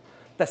relate to.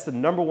 That's the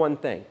number one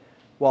thing.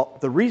 Well,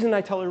 the reason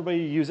I tell everybody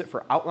to use it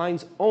for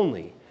outlines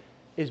only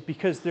is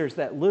because there's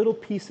that little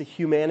piece of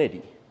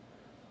humanity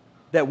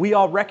that we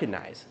all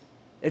recognize.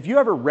 If you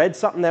ever read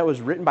something that was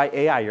written by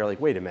AI, you're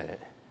like, wait a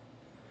minute.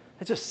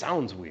 It just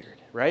sounds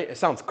weird, right? It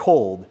sounds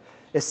cold.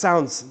 It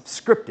sounds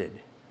scripted.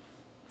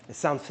 It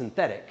sounds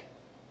synthetic.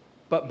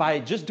 But by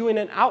just doing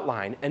an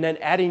outline and then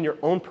adding your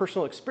own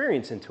personal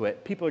experience into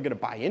it, people are going to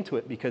buy into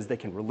it because they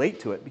can relate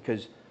to it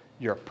because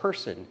you're a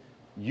person.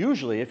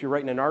 Usually, if you're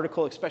writing an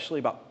article, especially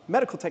about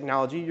medical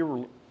technology,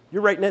 you're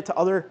writing it to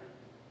other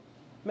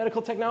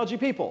medical technology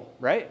people,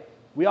 right?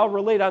 We all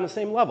relate on the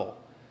same level.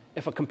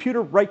 If a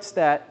computer writes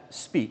that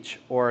speech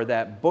or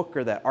that book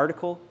or that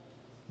article,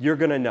 you're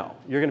going to know.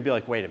 You're going to be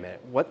like, wait a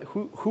minute,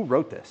 who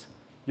wrote this?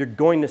 You're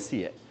going to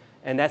see it.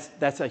 And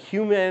that's a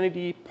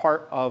humanity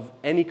part of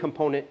any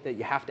component that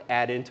you have to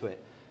add into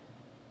it.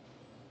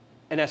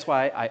 And that's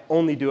why I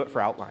only do it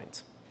for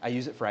outlines. I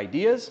use it for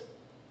ideas.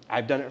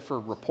 I've done it for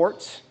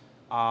reports.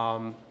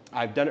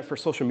 I've done it for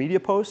social media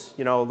posts.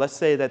 Let's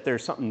say that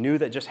there's something new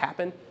that just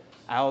happened.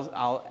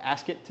 I'll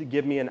ask it to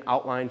give me an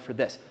outline for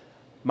this.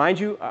 Mind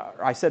you,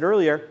 I said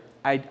earlier,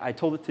 I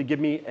told it to give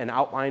me an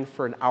outline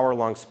for an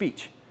hour-long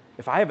speech.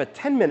 If I have a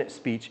 10-minute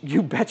speech,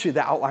 you bet you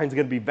the outline's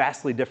going to be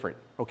vastly different,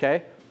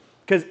 okay?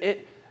 Because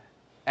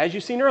as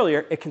you've seen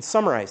earlier, it can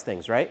summarize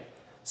things, right?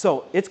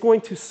 So it's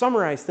going to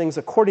summarize things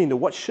according to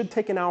what should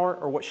take an hour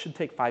or what should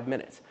take 5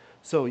 minutes.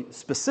 So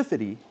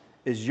specificity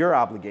is your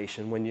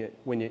obligation when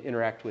you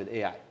interact with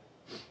AI.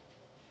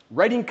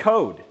 Writing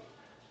code.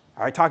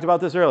 I talked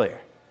about this earlier.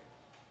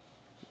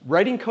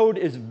 Writing code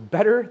is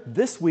better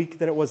this week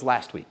than it was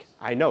last week.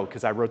 I know,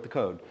 because I wrote the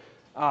code.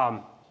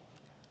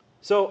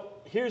 So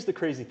here's the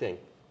crazy thing.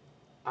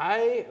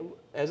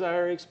 As I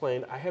already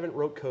explained, I haven't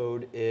wrote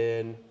code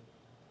in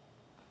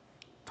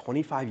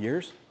 25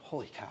 years.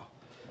 Holy cow.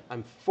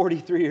 I'm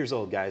 43 years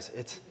old, guys.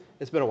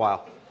 It's been a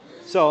while.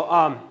 So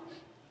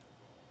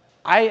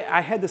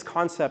I had this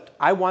concept.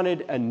 I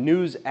wanted a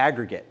news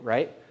aggregate,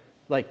 right?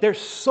 Like there's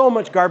so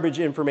much garbage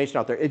information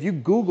out there. If you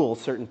Google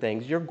certain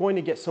things, you're going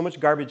to get so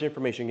much garbage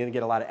information. You're going to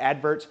get a lot of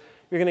adverts.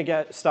 You're going to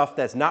get stuff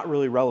that's not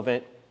really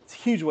relevant. It's a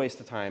huge waste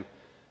of time.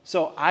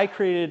 So I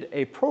created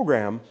a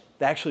program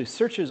that actually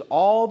searches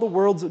all the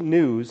world's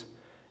news,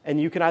 and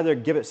you can either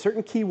give it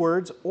certain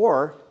keywords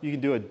or you can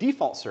do a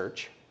default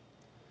search,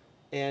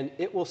 and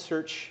it will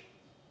search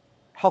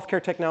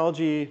healthcare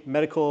technology,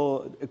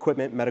 medical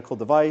equipment, medical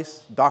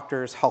device,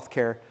 doctors,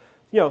 healthcare,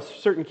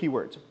 certain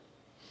keywords.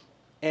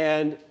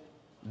 And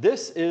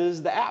this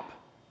is the app.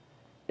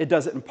 It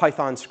does it in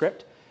Python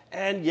script.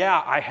 And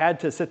yeah, I had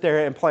to sit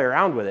there and play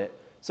around with it.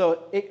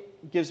 So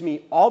it gives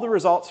me all the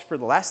results for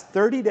the last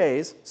 30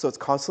 days, so it's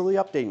constantly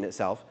updating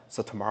itself.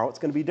 So tomorrow it's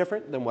going to be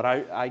different than what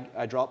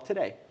I draw up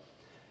today.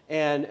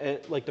 And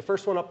like the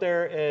first one up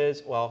there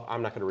is, well,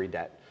 I'm not going to read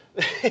that.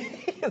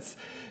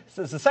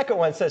 So the second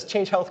one says,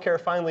 Change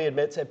Healthcare finally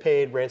admits it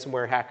paid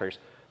ransomware hackers.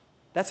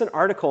 That's an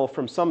article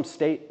from some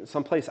state,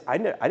 someplace. I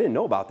didn't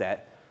know about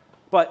that,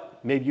 but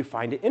maybe you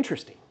find it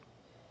interesting.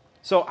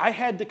 So I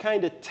had to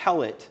kind of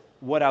tell it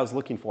what I was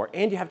looking for.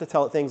 And you have to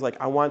tell it things like,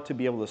 I want to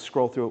be able to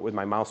scroll through it with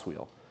my mouse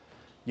wheel.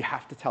 You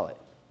have to tell it,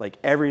 like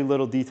every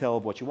little detail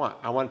of what you want.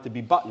 I want it to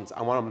be buttons.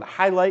 I want them to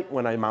highlight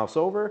when I mouse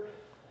over.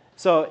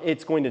 So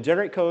it's going to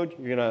generate code.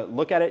 You're going to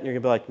look at it, and you're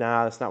going to be like,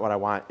 nah, that's not what I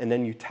want. And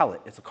then you tell it.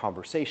 It's a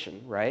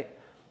conversation, right?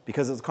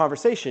 Because it's a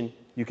conversation,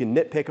 you can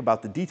nitpick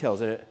about the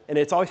details in it, and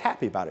it's always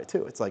happy about it,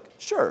 too. It's like,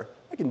 sure,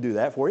 I can do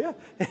that for you.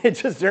 And it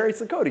just generates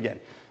the code again.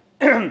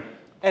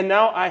 And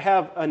now I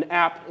have an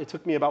app. It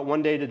took me about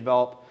 1 day to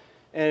develop,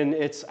 and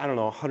it's, I don't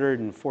know,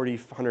 140,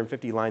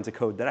 150 lines of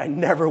code that I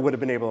never would have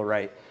been able to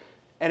write.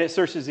 And it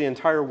searches the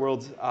entire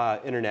world's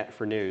internet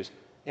for news.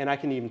 And I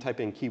can even type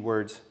in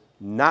keywords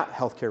not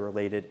healthcare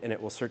related, and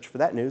it will search for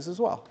that news as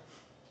well.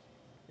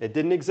 It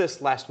didn't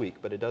exist last week,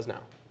 but it does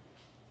now.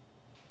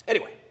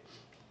 Anyway,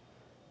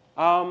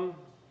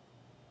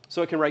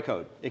 so it can write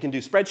code. It can do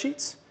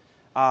spreadsheets.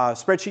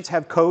 Spreadsheets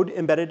have code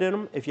embedded in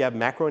them. If you have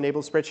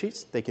macro-enabled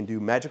spreadsheets, they can do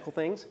magical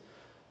things.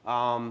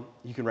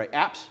 You can write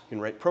apps, you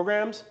can write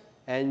programs,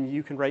 and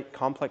you can write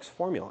complex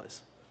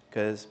formulas.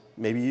 Because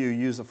maybe you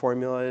use the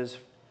formulas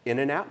in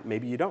an app,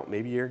 maybe you don't.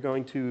 Maybe you're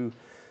going to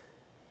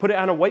put it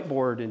on a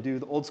whiteboard and do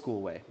the old school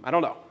way. I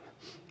don't know.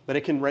 But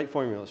it can write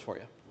formulas for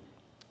you.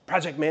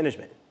 Project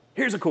management.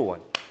 Here's a cool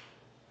one.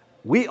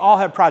 We all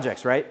have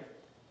projects, right?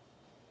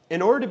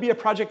 In order to be a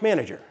project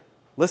manager,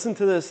 listen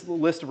to this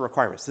list of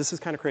requirements. This is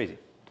kind of crazy.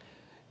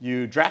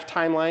 You draft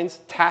timelines,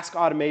 task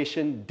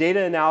automation,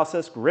 data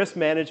analysis, risk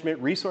management,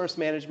 resource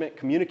management,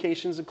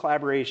 communications and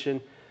collaboration,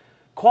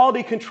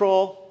 quality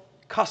control,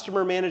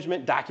 customer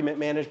management, document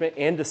management,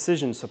 and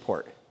decision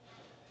support.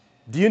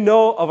 Do you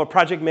know of a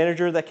project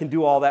manager that can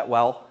do all that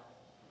well?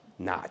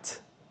 Not.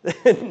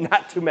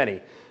 Not too many.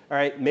 All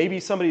right, maybe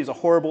somebody is a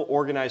horrible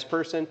organized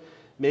person.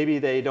 Maybe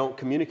they don't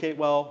communicate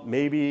well.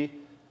 Maybe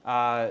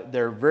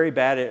they're very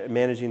bad at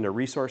managing their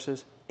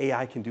resources.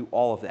 AI can do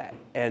all of that.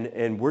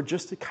 And we're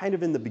just kind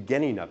of in the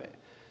beginning of it.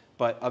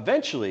 But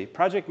eventually,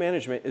 project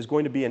management is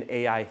going to be an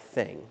AI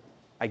thing.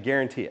 I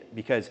guarantee it.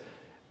 Because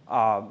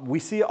we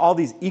see all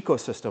these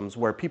ecosystems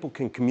where people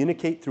can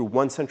communicate through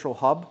one central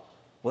hub.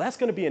 Well, that's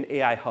going to be an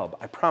AI hub,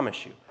 I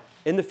promise you.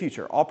 In the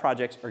future, all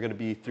projects are going to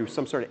be through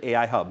some sort of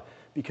AI hub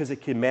because it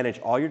can manage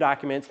all your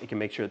documents. It can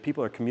make sure that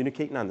people are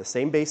communicating on the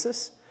same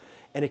basis.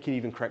 And it can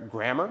even correct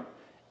grammar.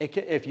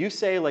 If you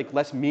say, like,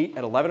 let's meet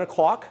at 11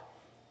 o'clock,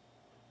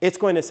 it's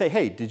going to say,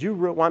 hey, did you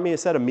want me to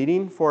set a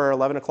meeting for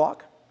 11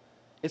 o'clock?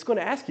 It's going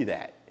to ask you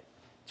that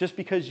just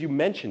because you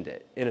mentioned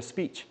it in a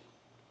speech.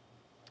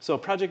 So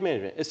project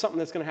management is something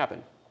that's going to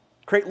happen.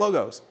 Create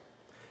logos.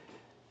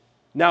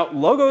 Now,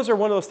 logos are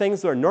one of those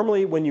things that are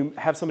normally, when you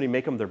have somebody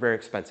make them, they're very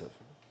expensive.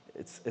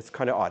 It's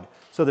kind of odd.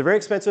 So they're very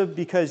expensive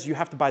because you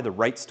have to buy the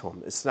rights to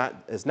them. It's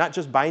not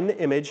just buying the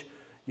image.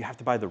 You have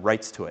to buy the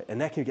rights to it. And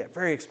that can get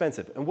very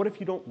expensive. And what if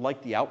you don't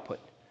like the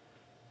output?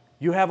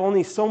 You have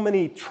only so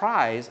many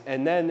tries,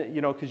 and then,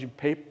 because you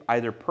pay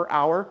either per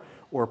hour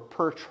or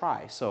per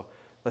try. So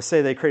let's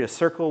say they create a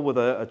circle with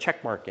a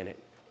check mark in it.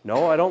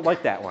 No, I don't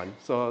like that one.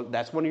 So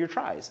that's one of your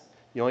tries.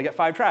 You only get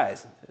 5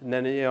 tries. And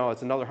then,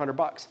 it's another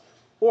 $100.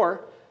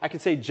 Or I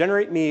could say,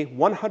 generate me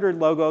 100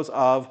 logos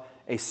of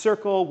a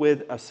circle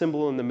with a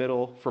symbol in the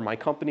middle for my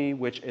company,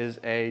 which is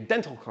a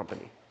dental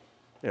company.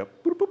 Boop,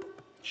 boop, boop,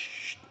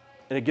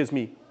 and it gives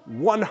me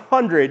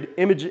 100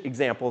 image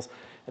examples,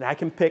 and I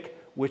can pick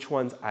which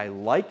ones I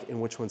like and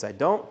which ones I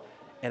don't,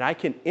 and I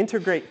can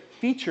integrate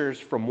features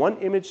from one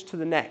image to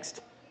the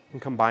next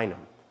and combine them.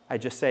 I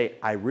just say,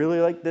 I really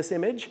like this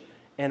image,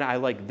 and I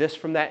like this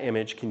from that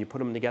image. Can you put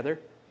them together?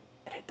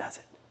 And it does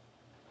it.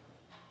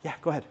 Yeah,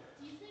 go ahead.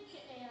 Do you think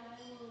AI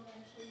will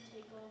eventually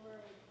take over,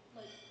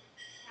 like,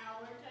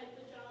 our type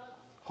of jobs?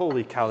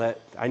 Holy cow,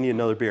 I need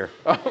another beer.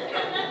 Like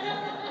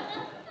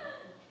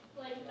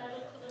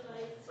medical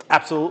device?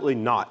 Absolutely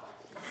not.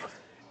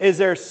 Is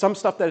there some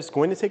stuff that is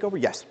going to take over?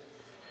 Yes.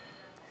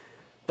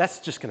 That's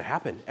just going to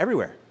happen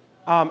everywhere.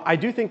 I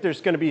do think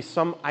there's going to be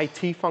some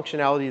IT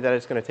functionality that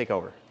it's going to take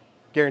over,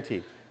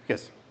 guaranteed,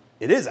 because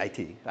it is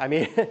IT. I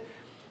mean,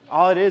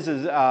 all it is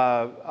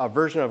a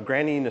version of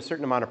granting a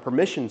certain amount of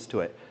permissions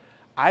to it.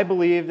 I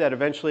believe that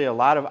eventually a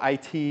lot of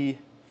IT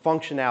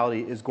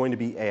functionality is going to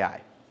be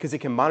AI, because it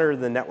can monitor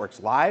the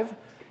networks live,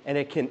 and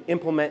it can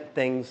implement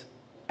things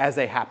as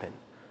they happen.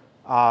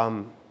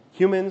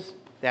 Humans,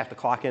 they have to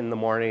clock in the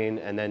morning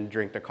and then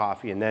drink their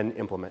coffee and then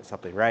implement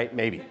something, right?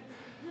 Maybe.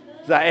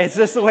 So it's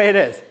just the way it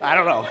is. I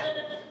don't know.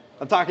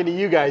 I'm talking to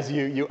you guys,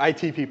 you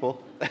IT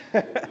people.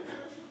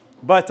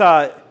 But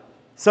the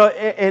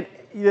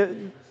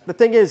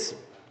thing is,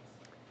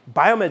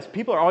 biomeds,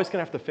 people are always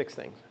going to have to fix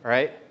things, all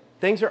right?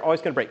 Things are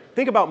always going to break.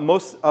 Think about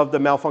most of the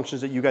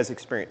malfunctions that you guys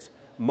experience.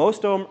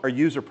 Most of them are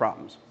user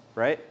problems,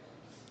 right?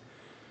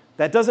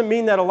 That doesn't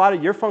mean that a lot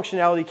of your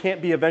functionality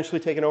can't be eventually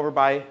taken over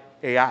by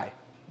AI.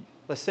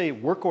 Let's say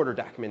work order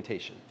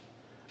documentation.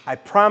 I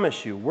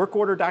promise you, work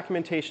order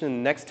documentation in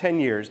the next 10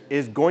 years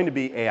is going to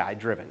be AI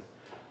driven.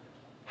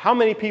 How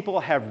many people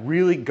have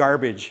really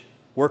garbage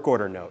work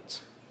order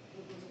notes?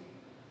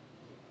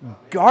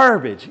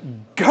 Garbage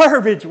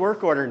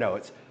work order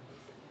notes.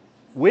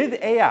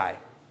 With AI,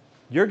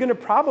 you're going to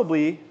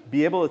probably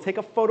be able to take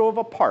a photo of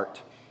a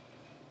part.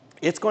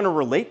 It's going to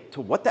relate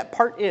to what that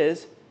part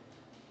is,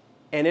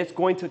 and it's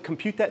going to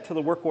compute that to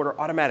the work order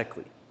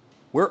automatically.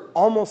 We're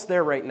almost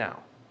there right now.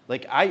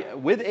 Like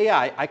with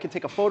AI, I can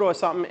take a photo of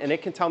something, and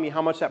it can tell me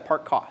how much that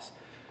part costs.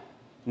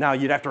 Now,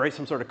 you'd have to write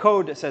some sort of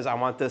code that says, I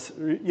want this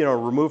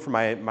removed from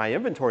my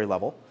inventory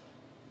level.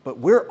 But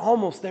we're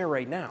almost there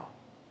right now.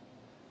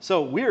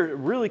 So we're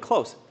really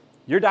close.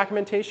 Your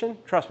documentation,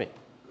 trust me,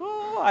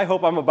 I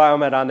hope I'm a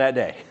biomed on that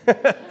day.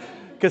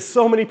 Because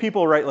so many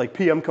people write like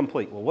PM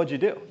complete. Well, what'd you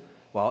do?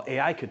 Well,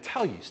 AI could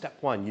tell you, step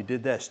 1, you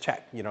did this,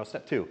 check,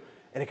 step 2.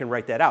 And it can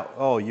write that out.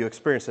 Oh, you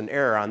experienced an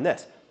error on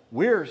this.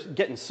 We're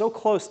getting so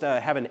close to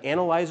having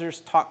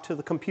analyzers talk to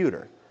the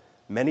computer.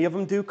 Many of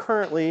them do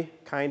currently,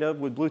 kind of,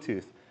 with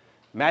Bluetooth.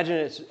 Imagine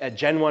it's at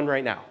Gen 1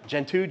 right now.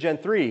 Gen 2, Gen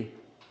 3,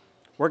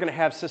 we're going to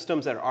have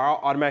systems that are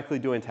automatically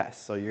doing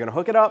tests. So you're going to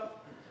hook it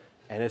up,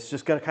 and it's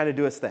just going to kind of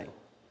do its thing.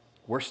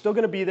 We're still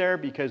going to be there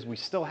because we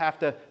still have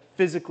to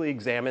physically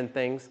examine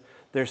things.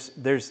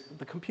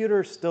 The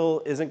computer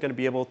still isn't going to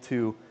be able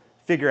to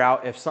figure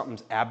out if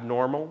something's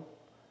abnormal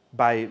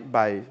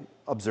by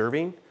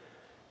observing.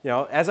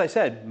 As I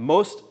said,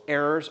 most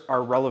errors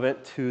are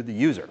relevant to the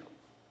user.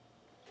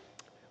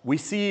 We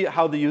see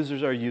how the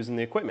users are using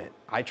the equipment.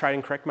 I try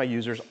and correct my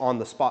users on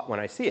the spot when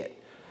I see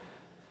it.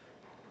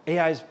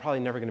 AI is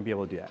probably never going to be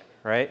able to do that,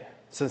 right?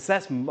 Since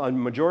that's a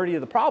majority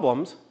of the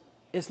problems,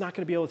 it's not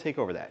going to be able to take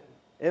over that,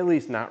 at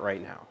least not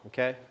right now,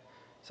 okay?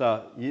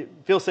 So you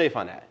feel safe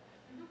on that.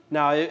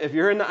 Now, if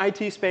you're in the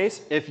IT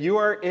space, if you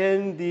are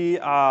in the,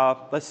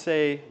 let's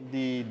say,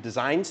 the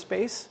design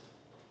space,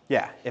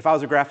 yeah, if I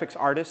was a graphics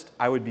artist,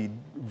 I would be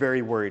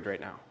very worried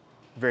right now,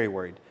 very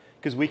worried,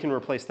 because we can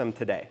replace them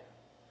today.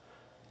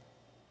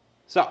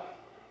 So,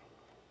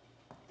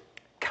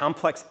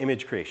 complex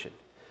image creation.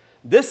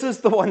 This is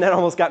the one that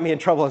almost got me in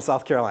trouble in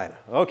South Carolina.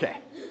 Okay.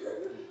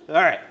 All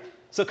right.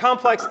 So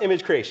complex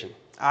image creation.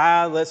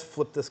 Let's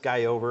flip this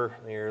guy over.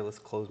 Here, let's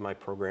close my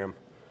program.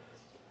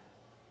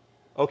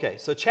 Okay,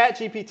 so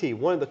ChatGPT,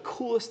 one of the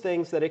coolest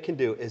things that it can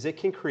do is it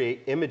can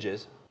create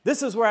images.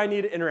 This is where I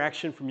need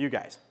interaction from you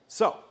guys.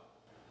 So,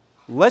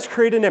 let's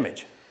create an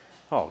image.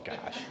 Oh,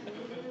 gosh.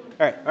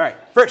 All right.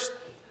 First,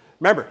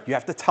 remember, you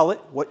have to tell it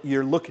what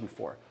you're looking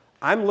for.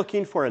 I'm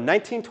looking for a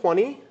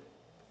 1920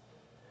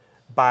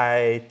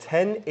 by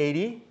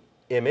 1080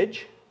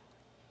 image,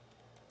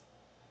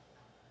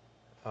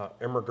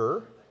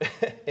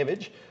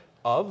 image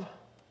of,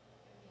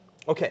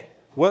 okay,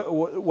 what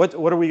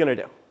are we going to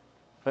do?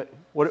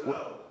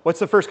 What's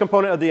the first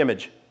component of the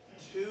image?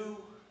 2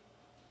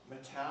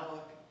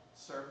 metallic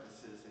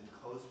surfaces in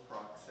close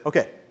proximity.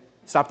 Okay,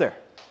 stop there,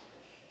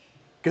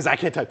 because I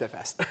can't type that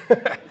fast.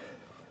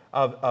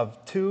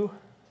 of 2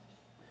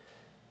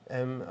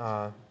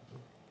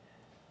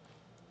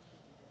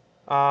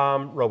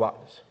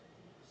 robots.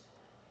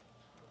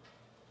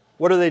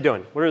 What are they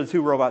doing? What are the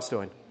 2 robots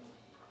doing?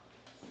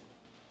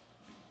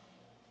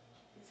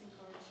 Fixing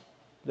cars.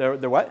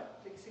 They're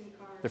what? Fixing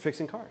cars. They're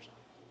fixing cars.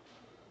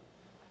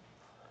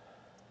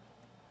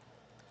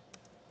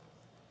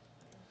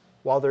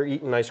 While they're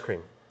eating ice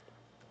cream.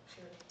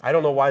 Sure. I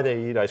don't know why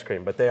they eat ice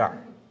cream, but they are.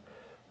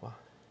 Well,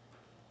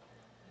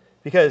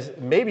 because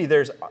maybe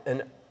there's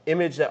an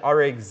image that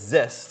already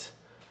exists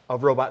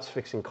of robots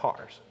fixing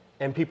cars.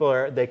 And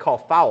they call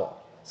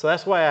foul. So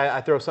that's why I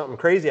throw something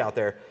crazy out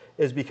there,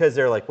 is because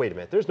they're like, wait a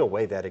minute, there's no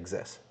way that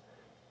exists.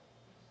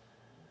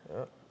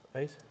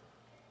 Nice.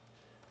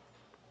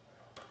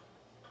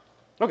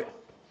 Okay.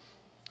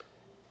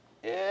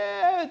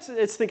 Yeah,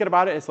 it's thinking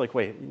about it. It's like,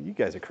 wait, you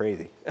guys are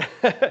crazy.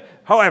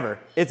 However,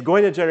 it's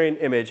going to generate an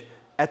image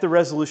at the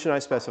resolution I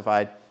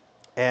specified.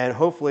 And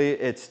hopefully,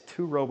 it's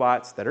 2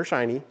 robots that are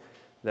shiny,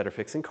 that are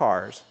fixing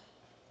cars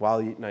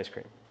while eating ice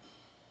cream.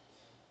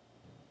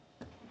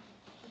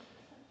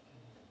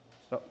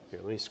 So here,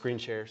 let me screen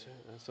share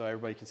so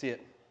everybody can see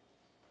it.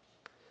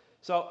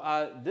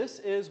 So this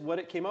is what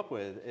it came up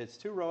with. It's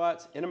two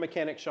robots in a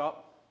mechanic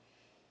shop,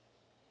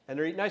 and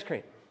they're eating ice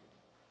cream.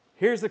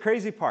 Here's the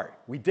crazy part.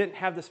 We didn't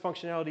have this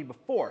functionality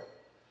before.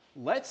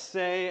 Let's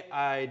say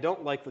I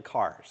don't like the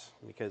cars,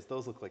 because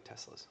those look like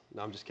Teslas.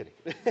 No, I'm just kidding.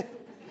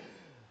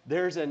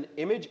 There's an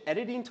image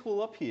editing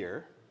tool up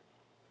here.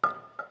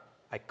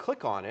 I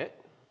click on it,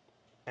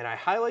 and I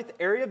highlight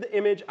the area of the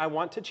image I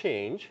want to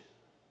change.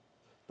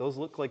 Those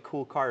look like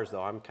cool cars,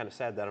 though. I'm kind of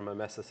sad that I'm going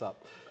to mess this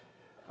up.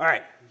 All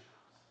right.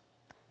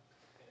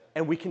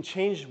 And we can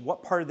change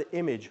what part of the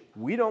image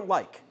we don't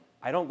like.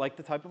 I don't like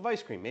the type of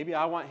ice cream. Maybe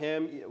I want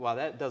him, well,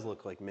 that does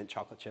look like mint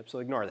chocolate chip, so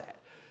ignore that.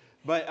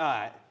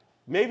 But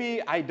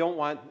maybe I don't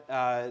want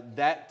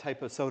that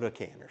type of soda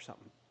can or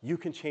something. You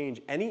can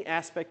change any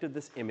aspect of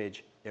this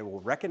image. It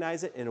will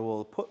recognize it, and it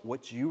will put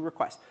what you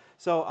request.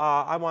 So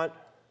I want,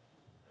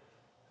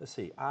 let's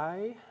see,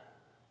 I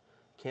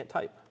can't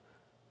type.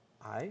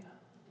 I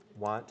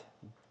want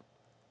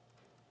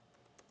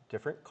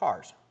different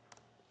cars.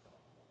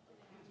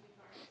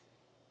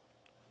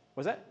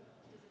 What's that?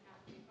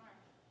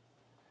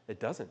 It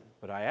doesn't,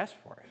 but I asked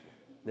for it.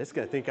 It's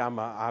going to think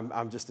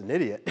I'm just an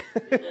idiot,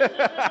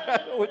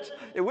 which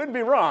it wouldn't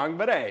be wrong,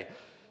 but hey.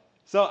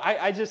 So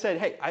I just said,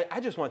 hey, I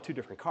just want two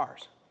different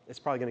cars. It's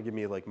probably going to give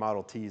me like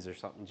Model Ts or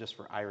something just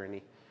for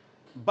irony.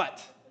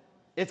 But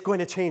it's going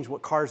to change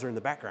what cars are in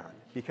the background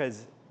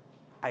because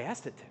I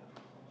asked it to.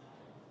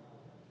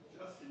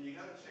 Justin, you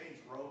got to change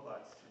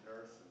robots to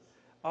nurses.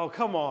 Oh,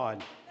 come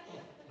on.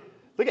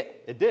 Look at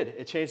it. It did.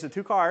 It changed the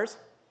two cars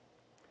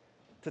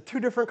to two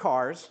different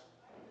cars.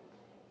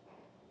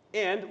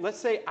 And let's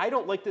say I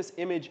don't like this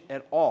image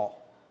at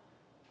all.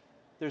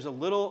 There's a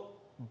little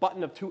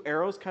button of two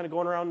arrows kind of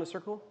going around in a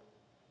circle.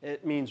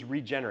 It means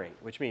regenerate,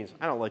 which means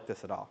I don't like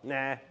this at all.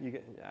 Nah,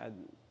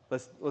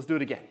 let's do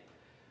it again.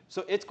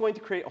 So it's going to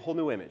create a whole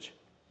new image.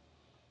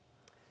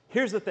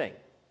 Here's the thing.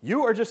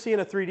 You are just seeing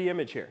a 3D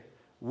image here.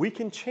 We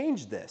can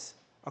change this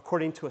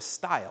according to a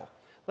style.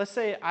 Let's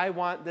say I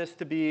want this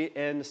to be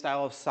in the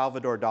style of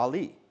Salvador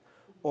Dali,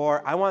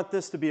 or I want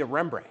this to be a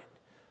Rembrandt,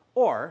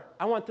 or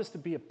I want this to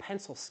be a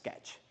pencil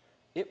sketch.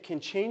 It can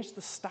change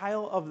the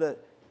style of the,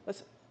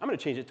 I'm going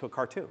to change it to a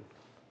cartoon.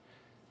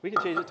 We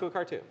can change it to a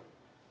cartoon.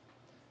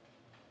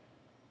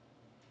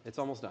 It's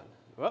almost done.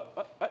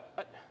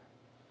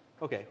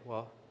 Okay,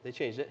 well, they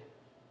changed it.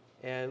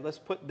 And let's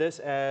put this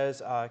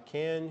as,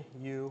 can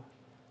you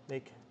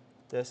make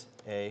this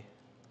a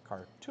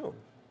cartoon?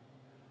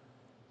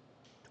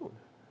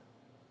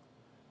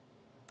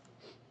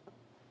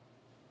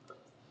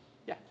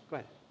 Yeah, go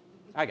ahead.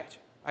 I got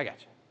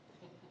you.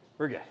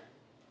 We're good.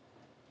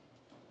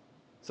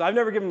 So I've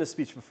never given this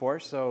speech before,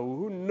 so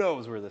who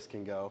knows where this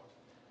can go.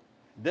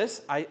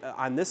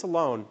 On this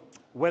alone,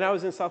 when I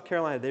was in South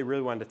Carolina, they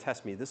really wanted to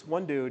test me. This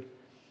one dude,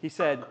 he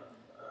said,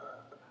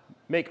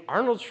 make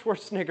Arnold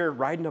Schwarzenegger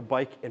riding a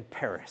bike in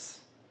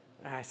Paris.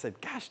 And I said,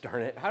 gosh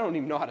darn it, I don't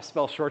even know how to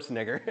spell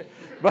Schwarzenegger.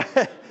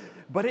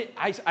 but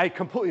I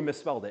completely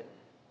misspelled it.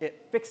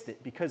 It fixed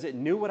it because it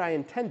knew what I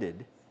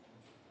intended,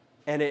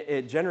 and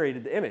it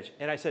generated the image.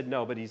 And I said,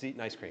 no, but he's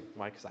eating ice cream.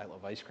 Why? Because I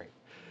love ice cream.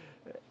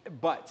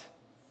 But,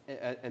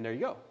 and there you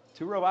go.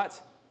 Two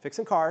robots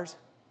fixing cars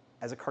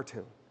as a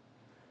cartoon.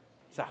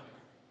 So,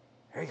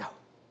 there you go.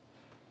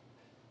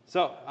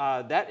 So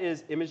that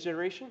is image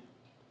generation.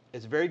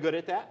 It's very good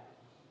at that.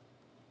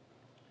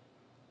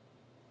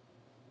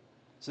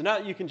 So now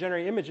that you can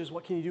generate images,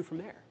 what can you do from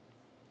there?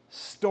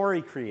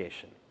 Story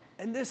creation.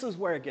 And this is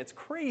where it gets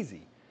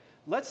crazy.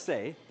 Let's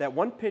say that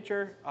one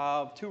picture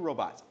of two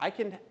robots. I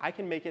can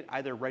make it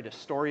either write a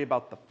story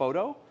about the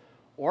photo,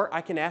 or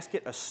I can ask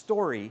it a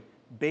story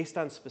based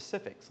on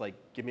specifics, like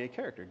give me a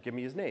character, give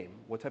me his name,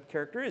 what type of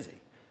character is he?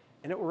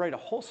 And it will write a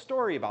whole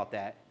story about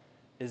that.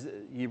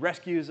 He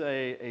rescues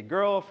a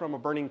girl from a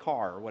burning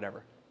car or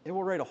whatever. It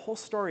will write a whole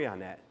story on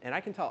that, and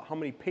I can tell it how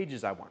many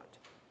pages I want.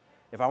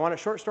 If I want a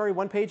short story,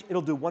 1 page,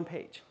 it'll do 1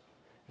 page.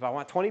 If I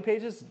want 20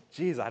 pages,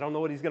 geez, I don't know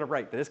what he's going to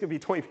write, but it's going to be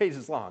 20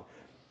 pages long.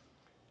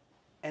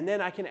 And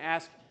then I can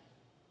ask,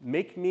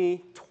 make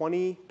me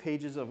 20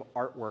 pages of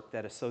artwork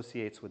that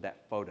associates with that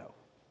photo.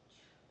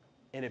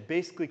 And it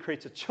basically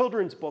creates a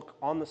children's book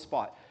on the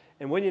spot.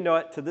 And when you know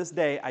it, to this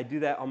day, I do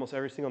that almost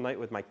every single night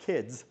with my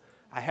kids.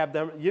 I have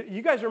them,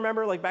 you guys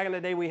remember like back in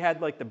the day we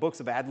had like the books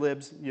of ad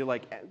libs, you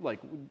like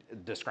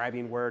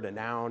describing word, a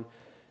noun,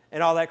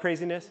 and all that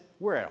craziness?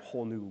 We're at a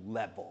whole new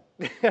level,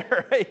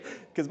 right?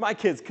 Because my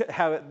kids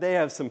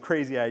have some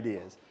crazy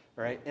ideas,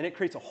 right? And it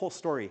creates a whole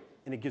story,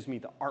 and it gives me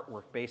the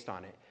artwork based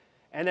on it.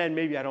 And then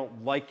maybe I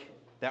don't like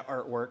that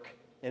artwork,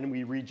 and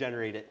we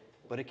regenerate it,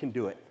 but it can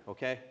do it,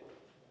 okay?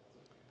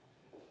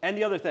 And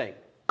the other thing,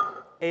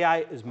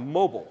 AI is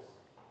mobile.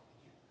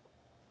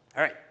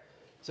 All right,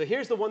 so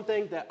here's the one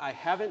thing that I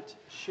haven't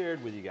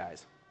shared with you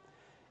guys.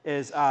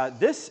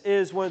 This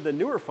is one of the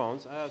newer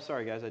phones.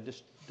 Sorry, guys, I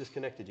just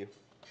disconnected you.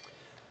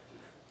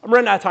 I'm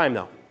running out of time,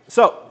 though.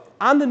 So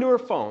on the newer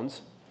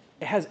phones,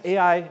 it has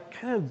AI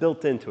kind of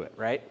built into it,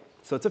 right?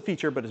 So it's a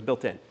feature, but it's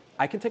built in.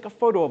 I can take a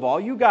photo of all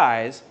you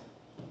guys,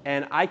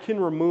 and I can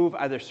remove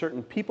either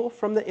certain people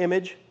from the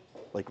image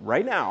like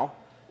right now,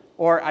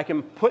 or I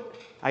can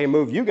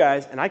move you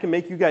guys, and I can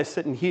make you guys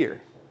sit in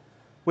here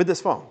with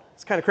this phone.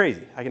 It's kind of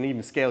crazy. I can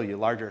even scale you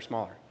larger or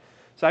smaller.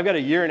 So I've got a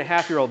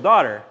 1.5-year-old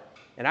daughter,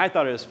 and I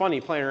thought it was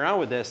funny playing around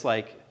with this,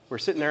 like we're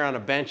sitting there on a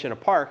bench in a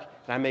park,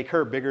 and I make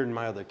her bigger than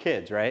my other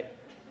kids, right?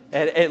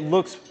 And it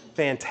looks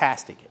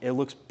fantastic. It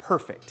looks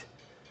perfect.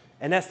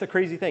 And that's the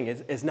crazy thing.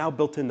 It's now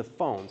built into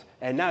phones.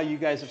 And now you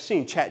guys have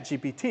seen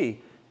ChatGPT.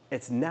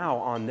 It's now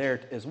on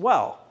there as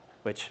well,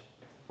 which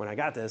when I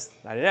got this,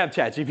 I didn't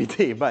have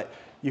ChatGPT, but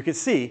you can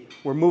see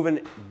we're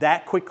moving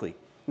that quickly.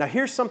 Now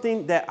here's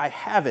something that I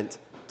haven't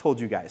told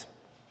you guys.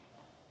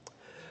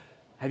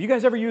 Have you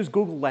guys ever used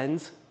Google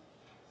Lens?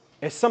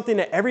 It's something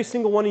that every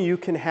single one of you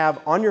can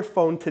have on your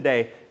phone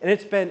today, and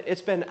it's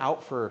been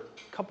out for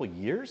a couple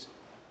years.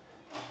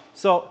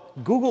 So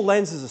Google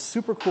Lens is a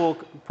super cool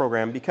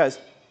program because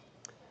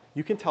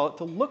you can tell it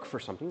to look for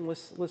something.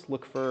 Let's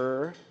look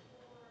for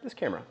this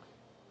camera.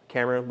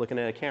 Camera looking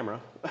at a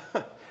camera.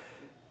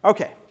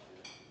 Okay.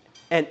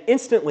 And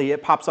instantly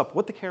it pops up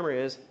what the camera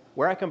is,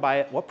 where I can buy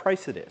it, what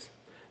price it is.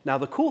 Now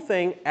the cool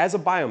thing, as a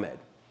Biomed,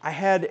 I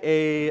had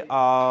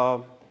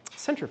a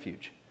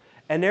centrifuge.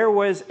 And there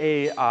was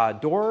a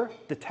door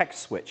detect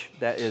switch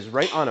that is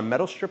right on a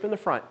metal strip in the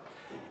front.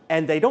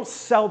 And they don't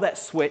sell that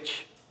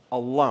switch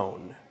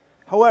alone.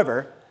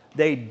 However,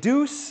 they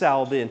do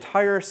sell the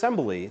entire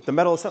assembly, the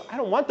metal assembly. I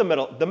don't want the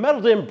metal. The metal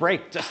didn't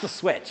break, just the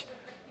switch.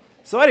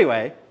 So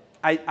anyway,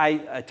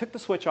 I took the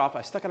switch off,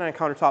 I stuck it on a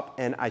countertop,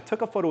 and I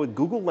took a photo with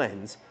Google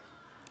Lens,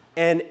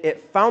 and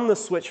it found the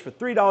switch for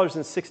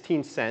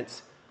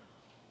 $3.16,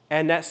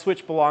 and that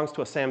switch belongs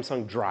to a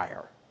Samsung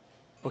dryer,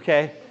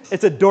 okay?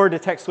 It's a door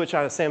detect switch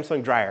on a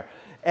Samsung dryer.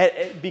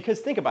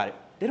 Because think about it,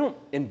 they don't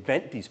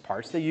invent these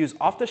parts, they use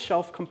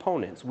off-the-shelf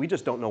components. We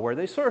just don't know where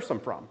they source them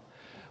from.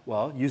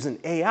 Well, using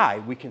AI,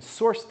 we can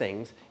source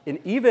things, and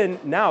even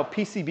now,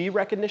 PCB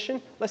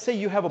recognition, let's say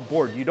you have a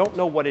board, you don't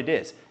know what it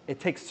is. It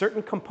takes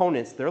certain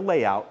components, their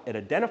layout, it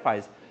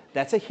identifies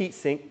that's a heat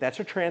sink, that's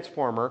a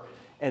transformer,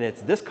 and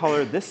it's this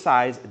color, this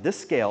size, this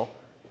scale,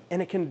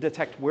 and it can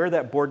detect where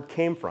that board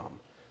came from.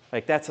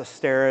 Like that's a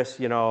Steris,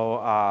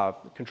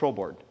 control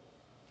board.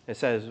 It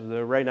says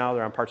right now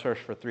they're on PartSource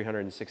for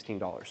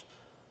 $316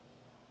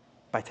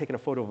 by taking a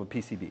photo of a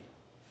PCB.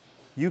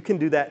 You can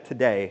do that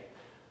today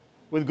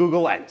with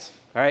Google Lens,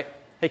 all right?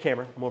 Hey,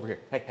 camera, I'm over here.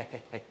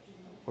 Hey,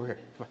 over here,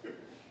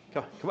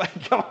 come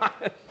on.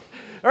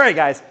 All right,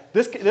 guys,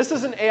 this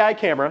is an AI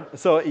camera,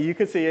 so you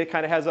can see it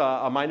kind of has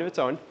a mind of its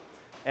own.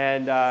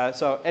 And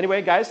so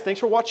anyway, guys, thanks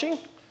for watching.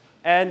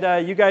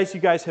 And you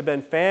guys have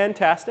been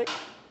fantastic.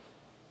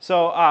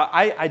 So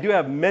I do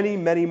have many,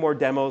 many more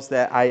demos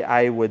that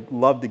I would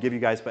love to give you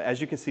guys, but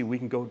as you can see, we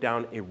can go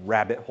down a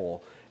rabbit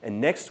hole. And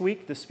next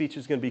week, this speech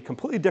is going to be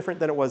completely different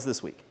than it was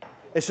this week.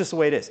 It's just the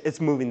way it is. It's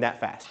moving that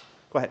fast.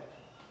 Go ahead.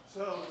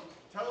 So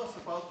tell us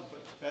about the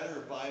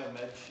Better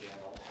Biomed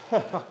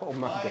channel. Oh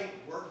my God. My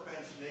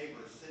workbench neighbor,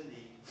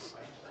 Cindy,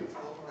 I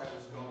told her I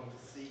was going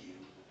to see you.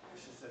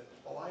 She said,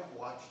 oh, I've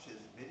watched his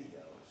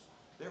videos.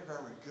 They're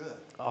very good.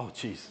 Oh,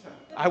 jeez.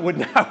 I would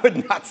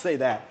not say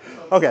that.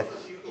 So Okay.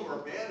 those of you who are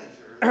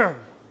managers,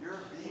 your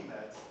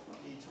BMEDs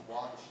need to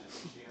watch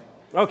this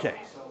channel. Okay.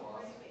 It's so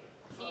awesome.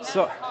 He has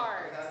So-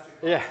 cards,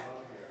 Yeah.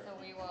 so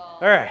we will.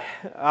 All right.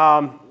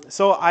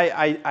 So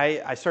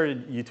I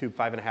started YouTube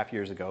 5.5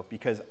 years ago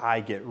because I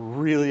get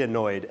really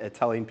annoyed at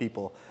telling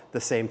people the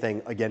same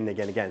thing again and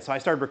again and again. So I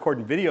started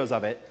recording videos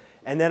of it,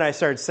 and then I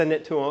started sending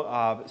it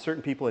to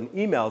certain people in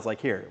emails like,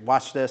 here,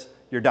 watch this,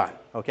 you're done,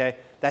 okay?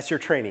 That's your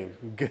training.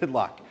 Good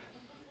luck.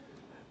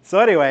 So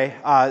anyway,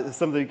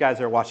 some of the guys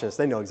that are watching this,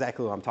 they know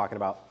exactly what I'm talking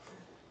about.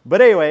 But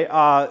anyway,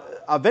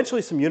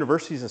 eventually some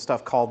universities and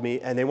stuff called me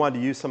and they wanted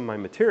to use some of my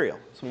material.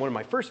 So one of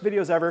my first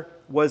videos ever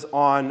was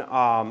on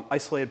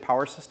isolated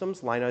power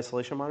systems, line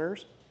isolation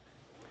monitors.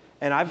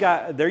 And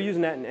they're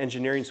using that in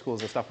engineering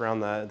schools and stuff around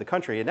the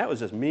country. And that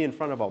was just me in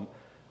front of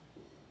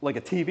like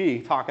a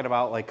TV talking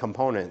about like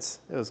components.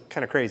 It was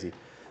kind of crazy.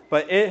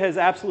 But it has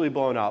absolutely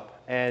blown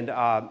up. And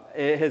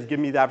it has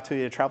given me the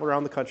opportunity to travel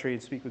around the country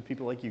and speak with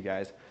people like you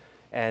guys.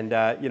 And,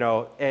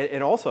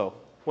 and also,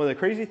 one of the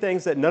crazy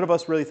things that none of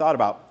us really thought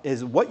about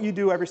is what you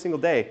do every single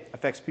day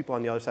affects people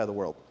on the other side of the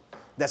world.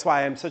 That's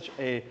why I'm such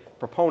a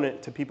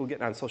proponent to people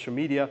getting on social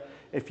media.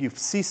 If you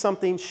see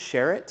something,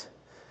 share it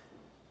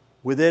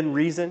within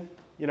reason,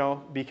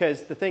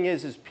 because the thing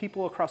is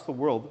people across the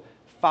world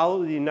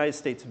follow the United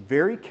States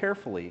very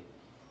carefully.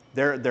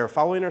 They're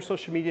following our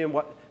social media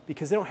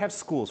because they don't have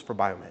schools for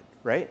Biomed,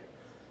 right?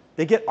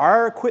 They get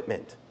our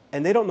equipment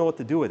and they don't know what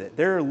to do with it.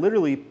 There are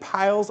literally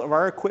piles of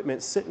our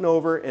equipment sitting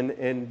over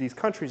in these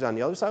countries on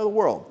the other side of the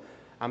world.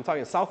 I'm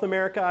talking South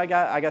America, I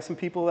got some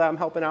people that I'm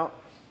helping out.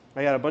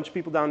 I got a bunch of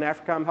people down in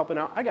Africa I'm helping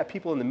out. I got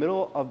people in the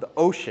middle of the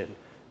ocean,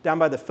 down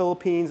by the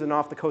Philippines and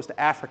off the coast of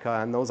Africa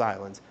on those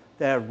islands,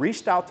 that have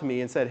reached out to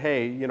me and said,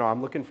 hey,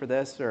 I'm looking for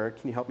this, or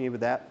can you help me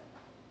with that?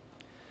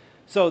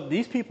 So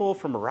these people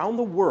from around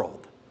the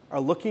world are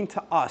looking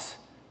to us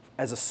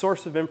as a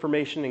source of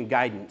information and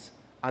guidance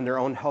on their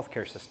own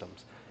healthcare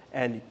systems.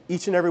 And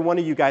each and every one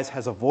of you guys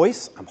has a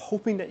voice. I'm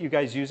hoping that you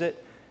guys use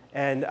it.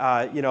 And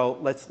you know,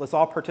 let's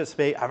all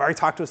participate. I've already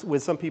talked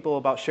with some people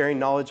about sharing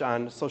knowledge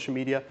on social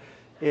media.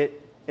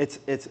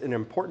 It's an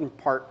important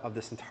part of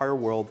this entire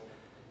world.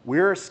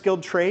 We're a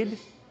skilled trade,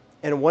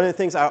 and one of the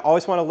things I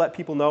always want to let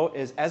people know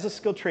is, as a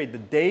skilled trade, the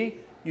day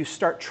you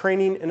start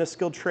training in a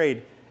skilled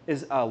trade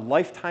is a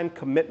lifetime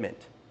commitment.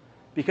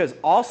 Because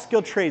all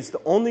skilled trades,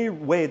 the only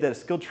way that a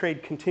skilled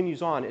trade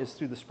continues on is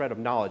through the spread of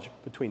knowledge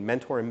between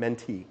mentor and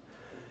mentee.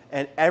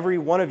 And every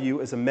one of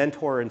you is a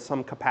mentor in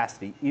some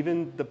capacity,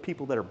 even the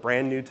people that are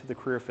brand new to the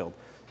career field.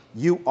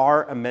 You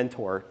are a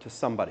mentor to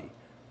somebody.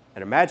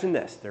 And imagine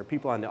this, there are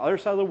people on the other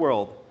side of the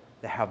world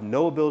that have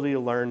no ability to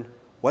learn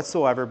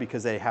whatsoever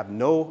because they have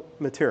no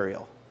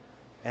material.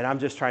 And I'm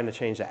just trying to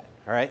change that,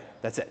 all right?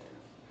 That's it.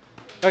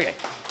 Okay.